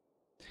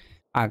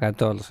 Ah,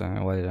 14,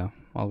 igual era.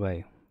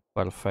 Ok,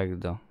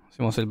 perfecto.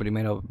 Hicimos el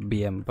primero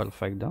bien,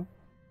 perfecto.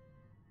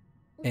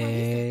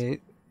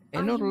 En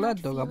un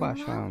rato capaz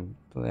ya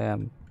todavía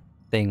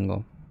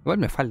tengo. Igual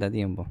me falta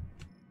tiempo.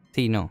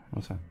 Sí, no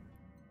sé.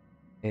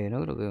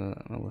 No creo que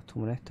me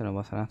acostumbre a esto, no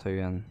pasa nada, estoy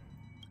bien.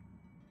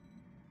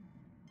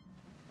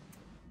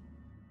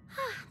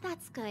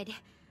 That's good.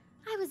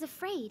 I was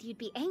afraid you'd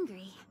be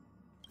angry.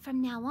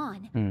 From now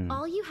on,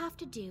 all you have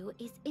to do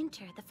is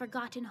enter the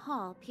Forgotten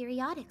Hall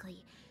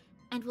periodically,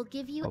 and we'll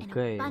give you an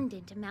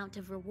abundant amount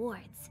of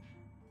rewards.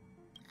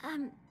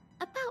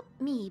 About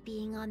me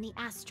being on the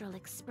Astral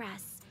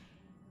Express,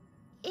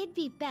 it'd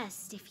be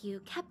best if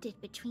you kept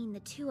it between the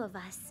two of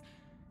us.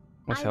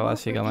 O sea,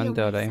 básicamente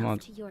ahora mismo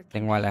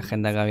tengo a la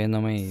gente acá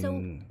viéndome y no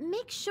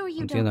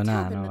entiendo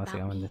nada, ¿no?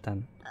 Básicamente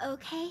están...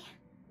 Okay?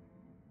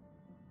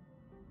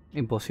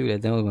 Imposible,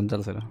 tengo que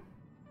contárselo.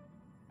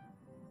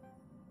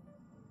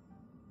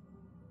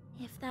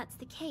 If that's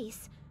the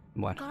case,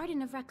 bueno.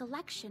 Garden of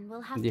Recollection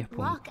will have to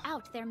block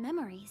out their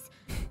memories.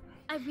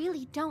 I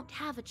really don't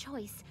have a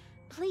choice.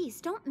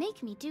 Please don't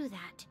make me do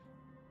that.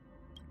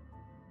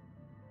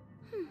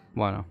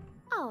 Bueno.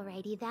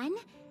 Alrighty then.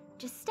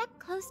 Just step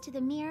close to the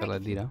mirror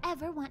if you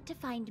ever want to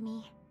find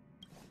me.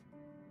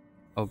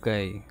 Ok.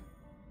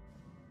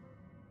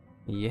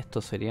 Y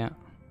esto sería...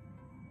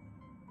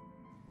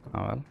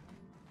 A ver.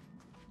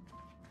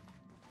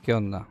 ¿Qué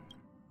onda?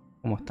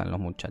 ¿Cómo están los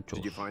muchachos?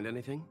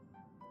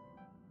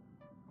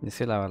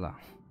 Dice la verdad.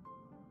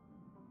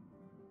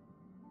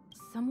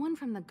 Someone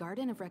from the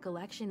Garden of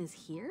Recollection is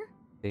here?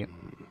 Sí.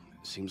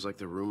 Seems like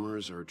the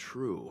rumors are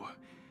true.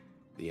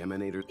 The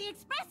Emanator... The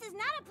Express is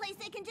not a place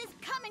they can just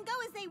come and go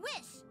as they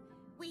wish.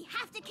 We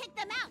have to kick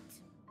them out.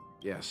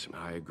 Yes,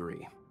 I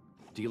agree.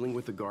 Dealing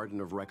with the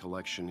Garden of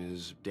Recollection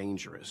is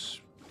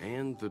dangerous.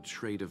 And the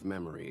trade of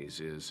memories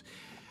is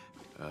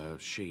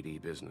shady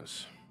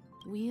business.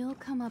 We'll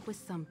come up with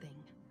something.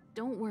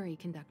 Don't worry,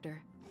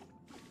 conductor.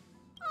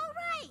 All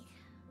right.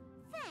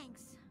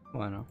 Thanks.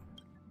 Bueno.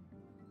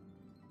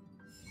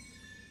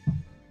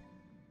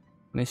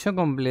 Misión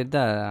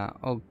completada.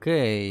 Ok.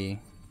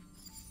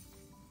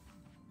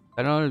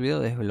 Canal el video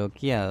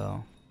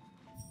desbloqueado.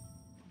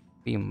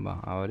 Pimba.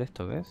 A ver,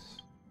 ¿esto qué es?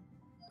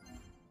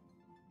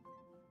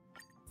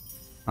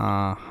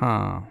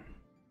 Ajá.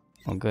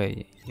 Ok.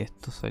 Y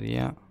esto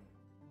sería...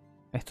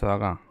 Esto de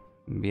acá.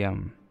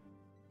 Bien.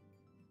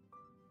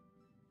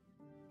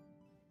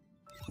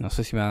 No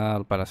sé si me va a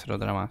dar para hacer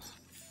otra más.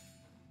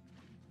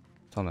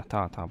 ¿Dónde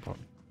estaba? Estaba por...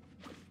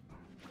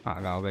 Ah,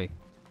 acá, ok.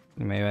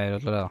 Y me iba del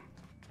otro lado.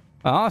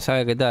 Ah, vamos a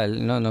ver qué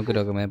tal. No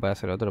creo que me dé para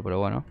hacer otro, pero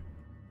bueno.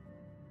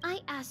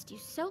 I asked you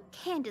so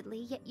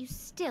candidly, yet you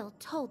still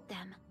told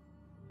them.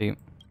 Sí.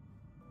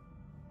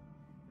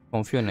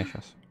 Confío en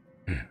ellos.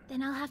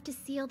 Then I'll have to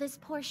seal this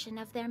portion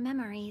of their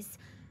memories.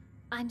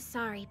 I'm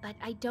sorry, but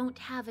I don't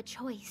have a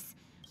choice.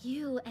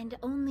 You and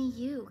only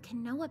you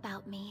can know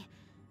about me.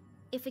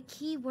 If a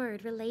key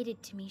word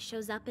related to me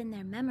shows up in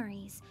their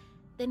memories,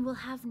 then we'll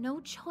have no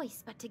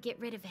choice but to get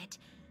rid of it.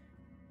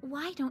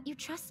 Why don't you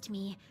trust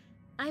me?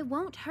 I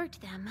won't hurt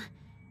them.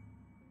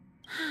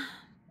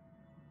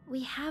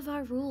 We have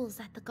our rules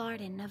at the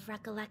Garden of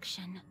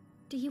Recollection.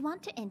 Do you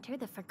want to enter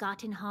the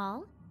Forgotten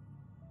Hall?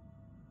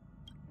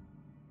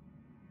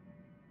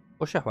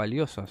 Joyas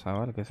valiosas, a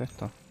ver qué es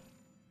esto.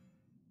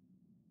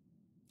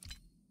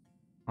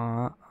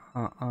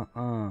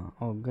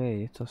 Ok,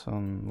 estos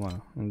son...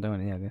 Bueno, no tengo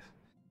ni idea qué es.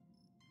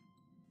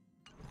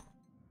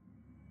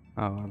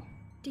 A ver.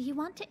 Do you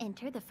want to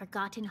enter the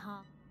Forgotten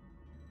Hall?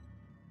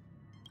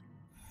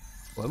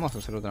 ¿Podemos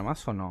hacer otra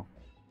más o no?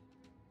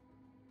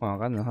 Bueno,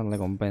 acá nos dan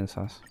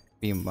recompensas.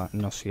 Pimba,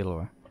 no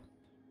sirve.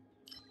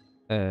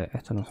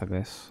 Esto no sé qué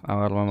es. A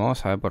ver,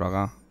 vamos a ver por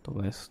acá. Esto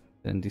que es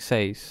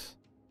 36.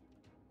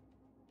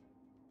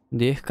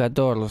 10,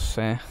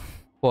 14.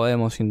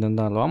 Podemos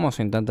intentarlo. Vamos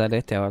a intentar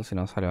este a ver si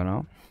nos sale o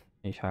no.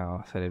 Y ya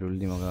va a ser el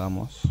último que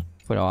hagamos.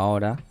 Pero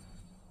ahora.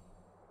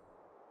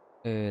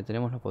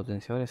 Tenemos los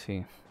potenciadores,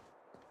 sí.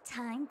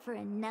 Time for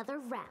another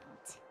round.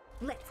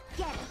 Let's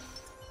get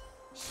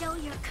it. Show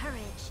your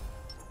courage.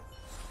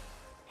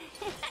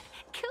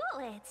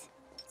 Cool it.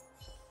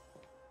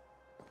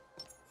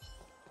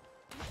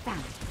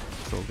 Found.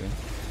 Ok.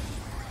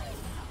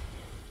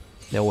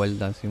 De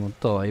vuelta, hicimos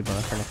todo ahí para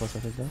hacer las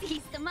cosas estas.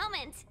 Seize the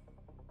moment.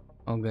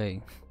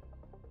 Ok.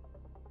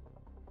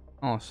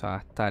 Vamos a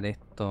gastar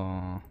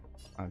esto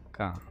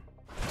acá.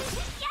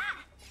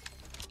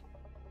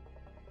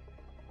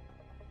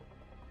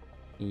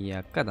 Y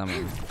acá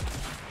también.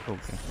 Ok.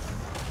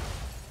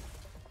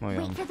 Muy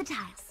bien. Wait for the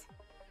tiles.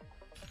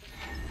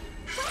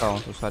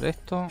 Vamos a usar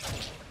esto.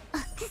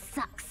 This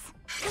sucks.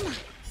 Come on.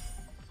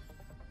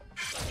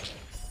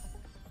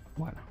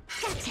 Bueno.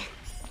 Gotcha.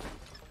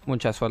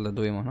 Mucha suerte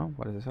tuvimos, ¿no?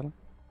 Parece ser.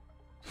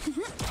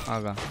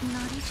 Acá.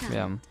 Naughty child.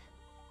 Bien.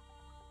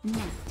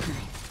 Nap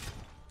time.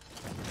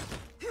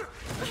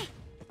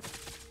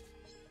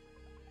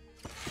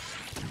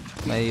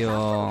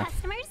 Medio...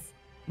 Customers,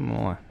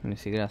 Bueno, ni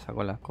siquiera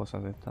sacó las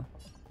cosas estas.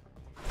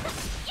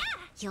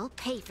 you'll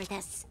pay for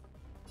this.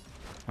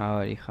 A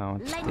ver, hija.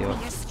 Tío.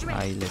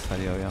 Ahí le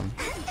salió bien.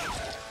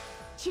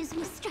 Choose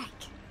me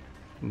strike.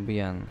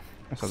 Bien.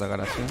 Vamos a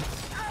atacar así.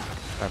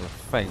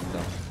 Perfecto.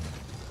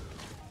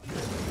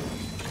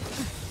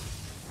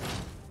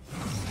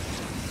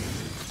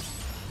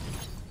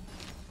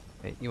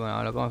 Ok, y bueno,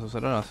 ahora lo que vamos a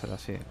hacer ahora va a ser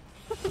así.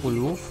 Full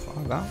buff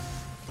acá.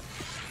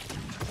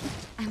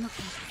 I'm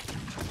okay.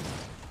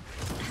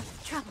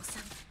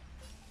 Troublesome.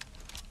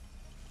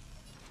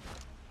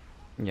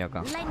 Y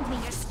acá. Lend me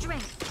your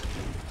strength.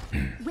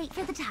 Wait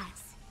for the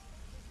tiles.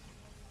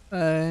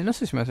 No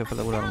sé si me hace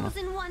falta curar o no.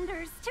 Thousand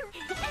wonders to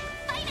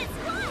fight as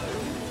one.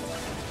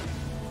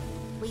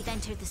 We've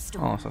entered the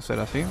storm. Vamos a hacer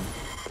así.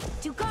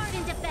 To guard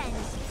and defend.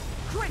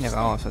 Y acá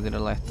vamos a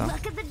tirarla esta.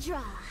 Luck of the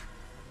draw.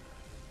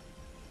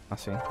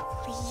 Así.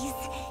 Please.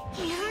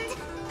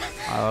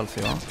 And A ver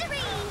si va. victory.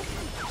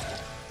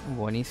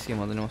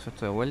 Buenísimo, tenemos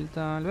esto de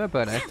vuelta. Le voy a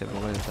pegar a este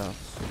porque él está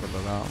súper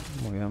tocado.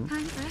 Muy bien.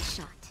 Time for a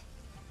shot.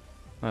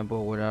 No me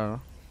puedo curar. No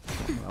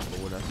me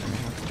puedo curar a sí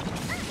mismo.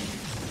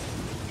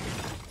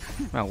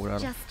 Me voy a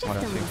curar. Just Ahora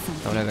a sí. little La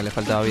something. única que le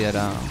faltaba vida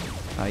era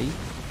ahí.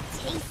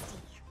 Tasty.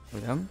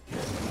 Muy bien.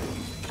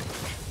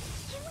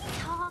 Can we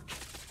talk?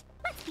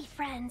 Let's be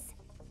friends.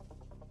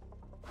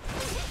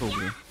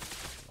 Tuki.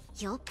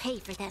 You'll pay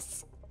for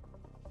this.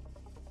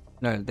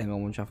 No le tengo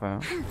mucha fe.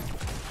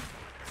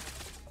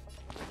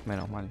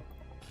 Menos mal.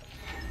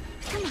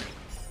 Come on.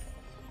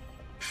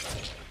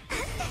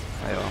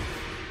 Ahí va.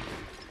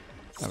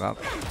 Acá.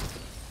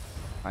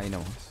 Ahí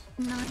nomás.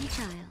 Naughty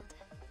child.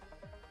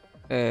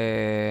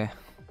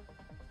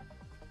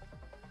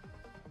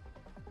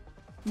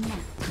 Nap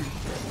time.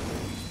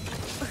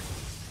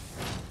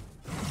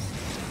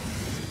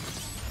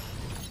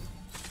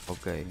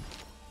 Ok.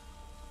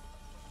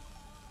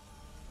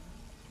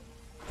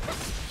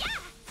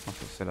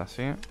 Vamos a hacer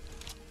así.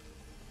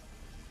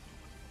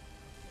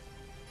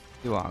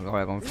 Y bueno, acá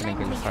voy a confiar en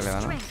que le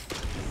salga, ¿no?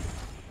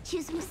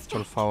 Choose me Por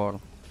straight. favor.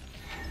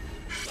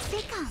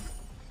 Stay calm.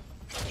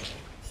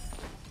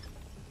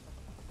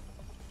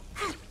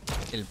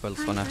 El Time for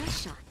personaje. a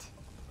shot.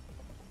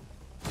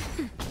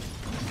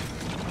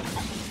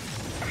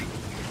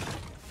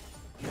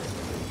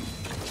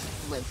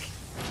 Luke.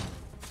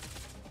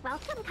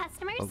 Welcome,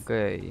 customers. Ok.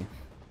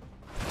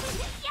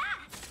 Yeah.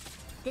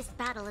 This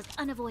battle is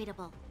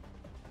unavoidable.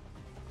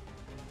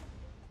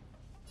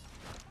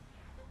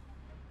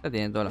 Ya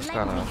tienen todas las Lend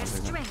me cargas. your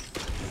así que- strength.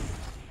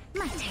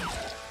 My turn.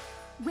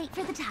 Wait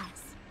for the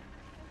tiles.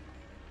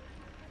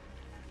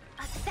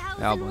 A Le vamos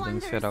a thousand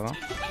wonders. potenciar acá.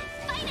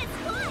 Fight as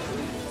one.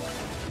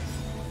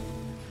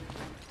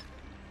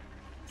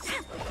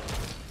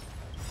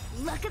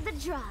 Luck of the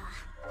draw.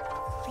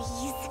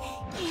 Please.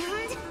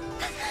 And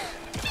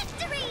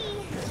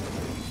victory.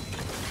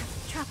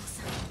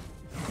 Troublesome.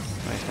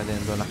 Ahí ya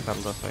tienen todas las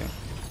cartas ahí.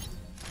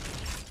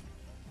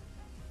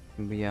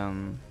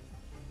 Bien.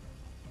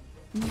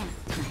 Nap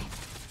time.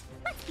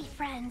 Let's be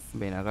friends.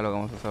 Bien, acá lo que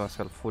vamos a hacer va a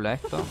ser full a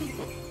esto.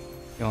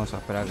 Y vamos a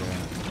esperar que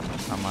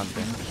la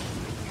mate.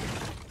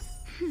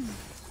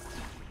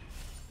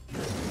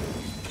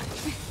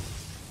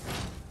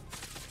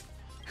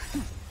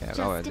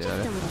 acabo de Just tirar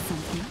a little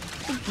something.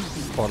 Think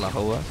nothing. por las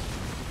uvas.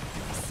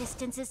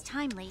 Assistance is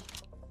timely.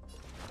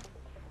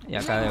 Y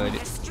acá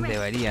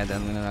debería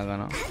terminar acá,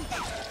 ¿no?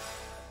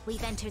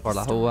 We've entered Por the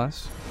las storm.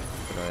 uvas.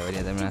 Pero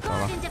debería terminar To hasta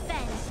guard abajo. and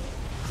defend.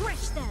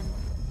 Crush them.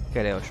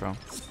 Creo yo.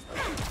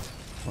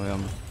 Muy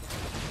bien.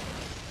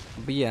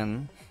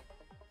 Bien.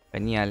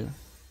 Genial.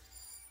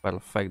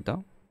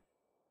 Perfecto.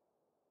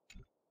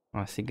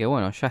 Así que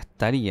bueno, ya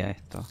estaría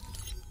esto.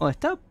 Oh,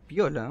 está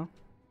piola.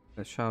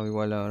 Ya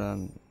igual ahora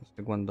no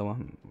sé cuánto más.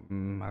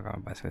 Acá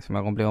me parece que se me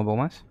ha complicado un poco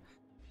más.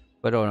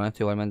 Pero bueno,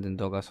 esto igualmente en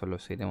todo caso lo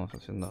seguiremos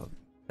haciendo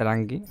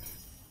tranqui.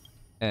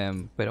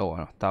 Pero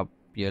bueno, está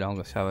piola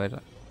aunque sea a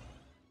ver.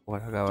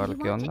 Por acá a Do ver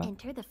you qué want to onda.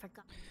 enter the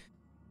forgotten?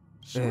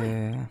 Sure.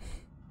 Eh,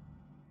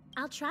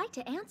 I'll try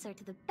to answer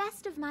to the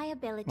best of my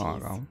abilities. no,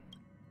 acá.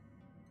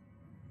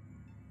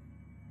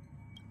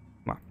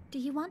 Do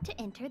you want to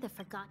enter the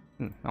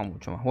forgotten? No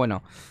mucho más.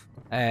 Bueno,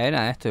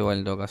 nada, esto igual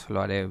en todo caso lo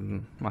haré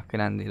más que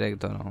nada en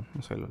directo, no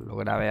sé, lo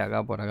grabé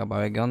acá por acá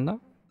para ver qué onda.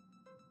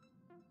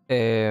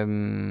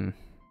 Pero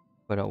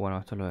bueno,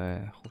 esto lo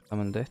es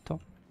justamente esto.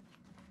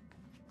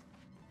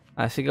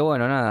 Así que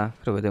bueno, nada,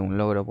 creo que tengo un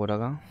logro por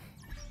acá.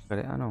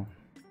 Ah, no.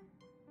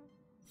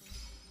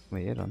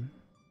 Me dieron.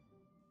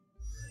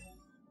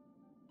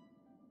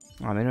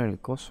 Ah, mira el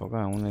coso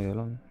acá, un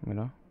idolón,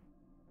 mira.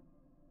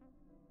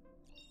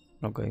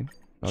 Ok,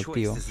 lo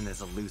activo.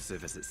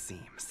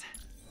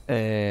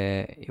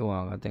 Y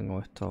bueno, acá tengo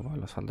esto para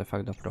los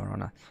artefactos, pero no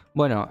nada.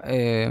 Bueno,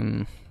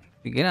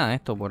 y que nada,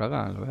 esto por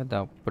acá, lo voy a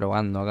estar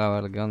probando acá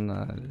a ver qué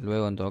onda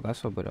luego en todo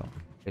caso, pero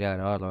quería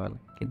grabarlo a ver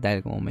qué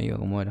tal, cómo me iba,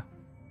 cómo era.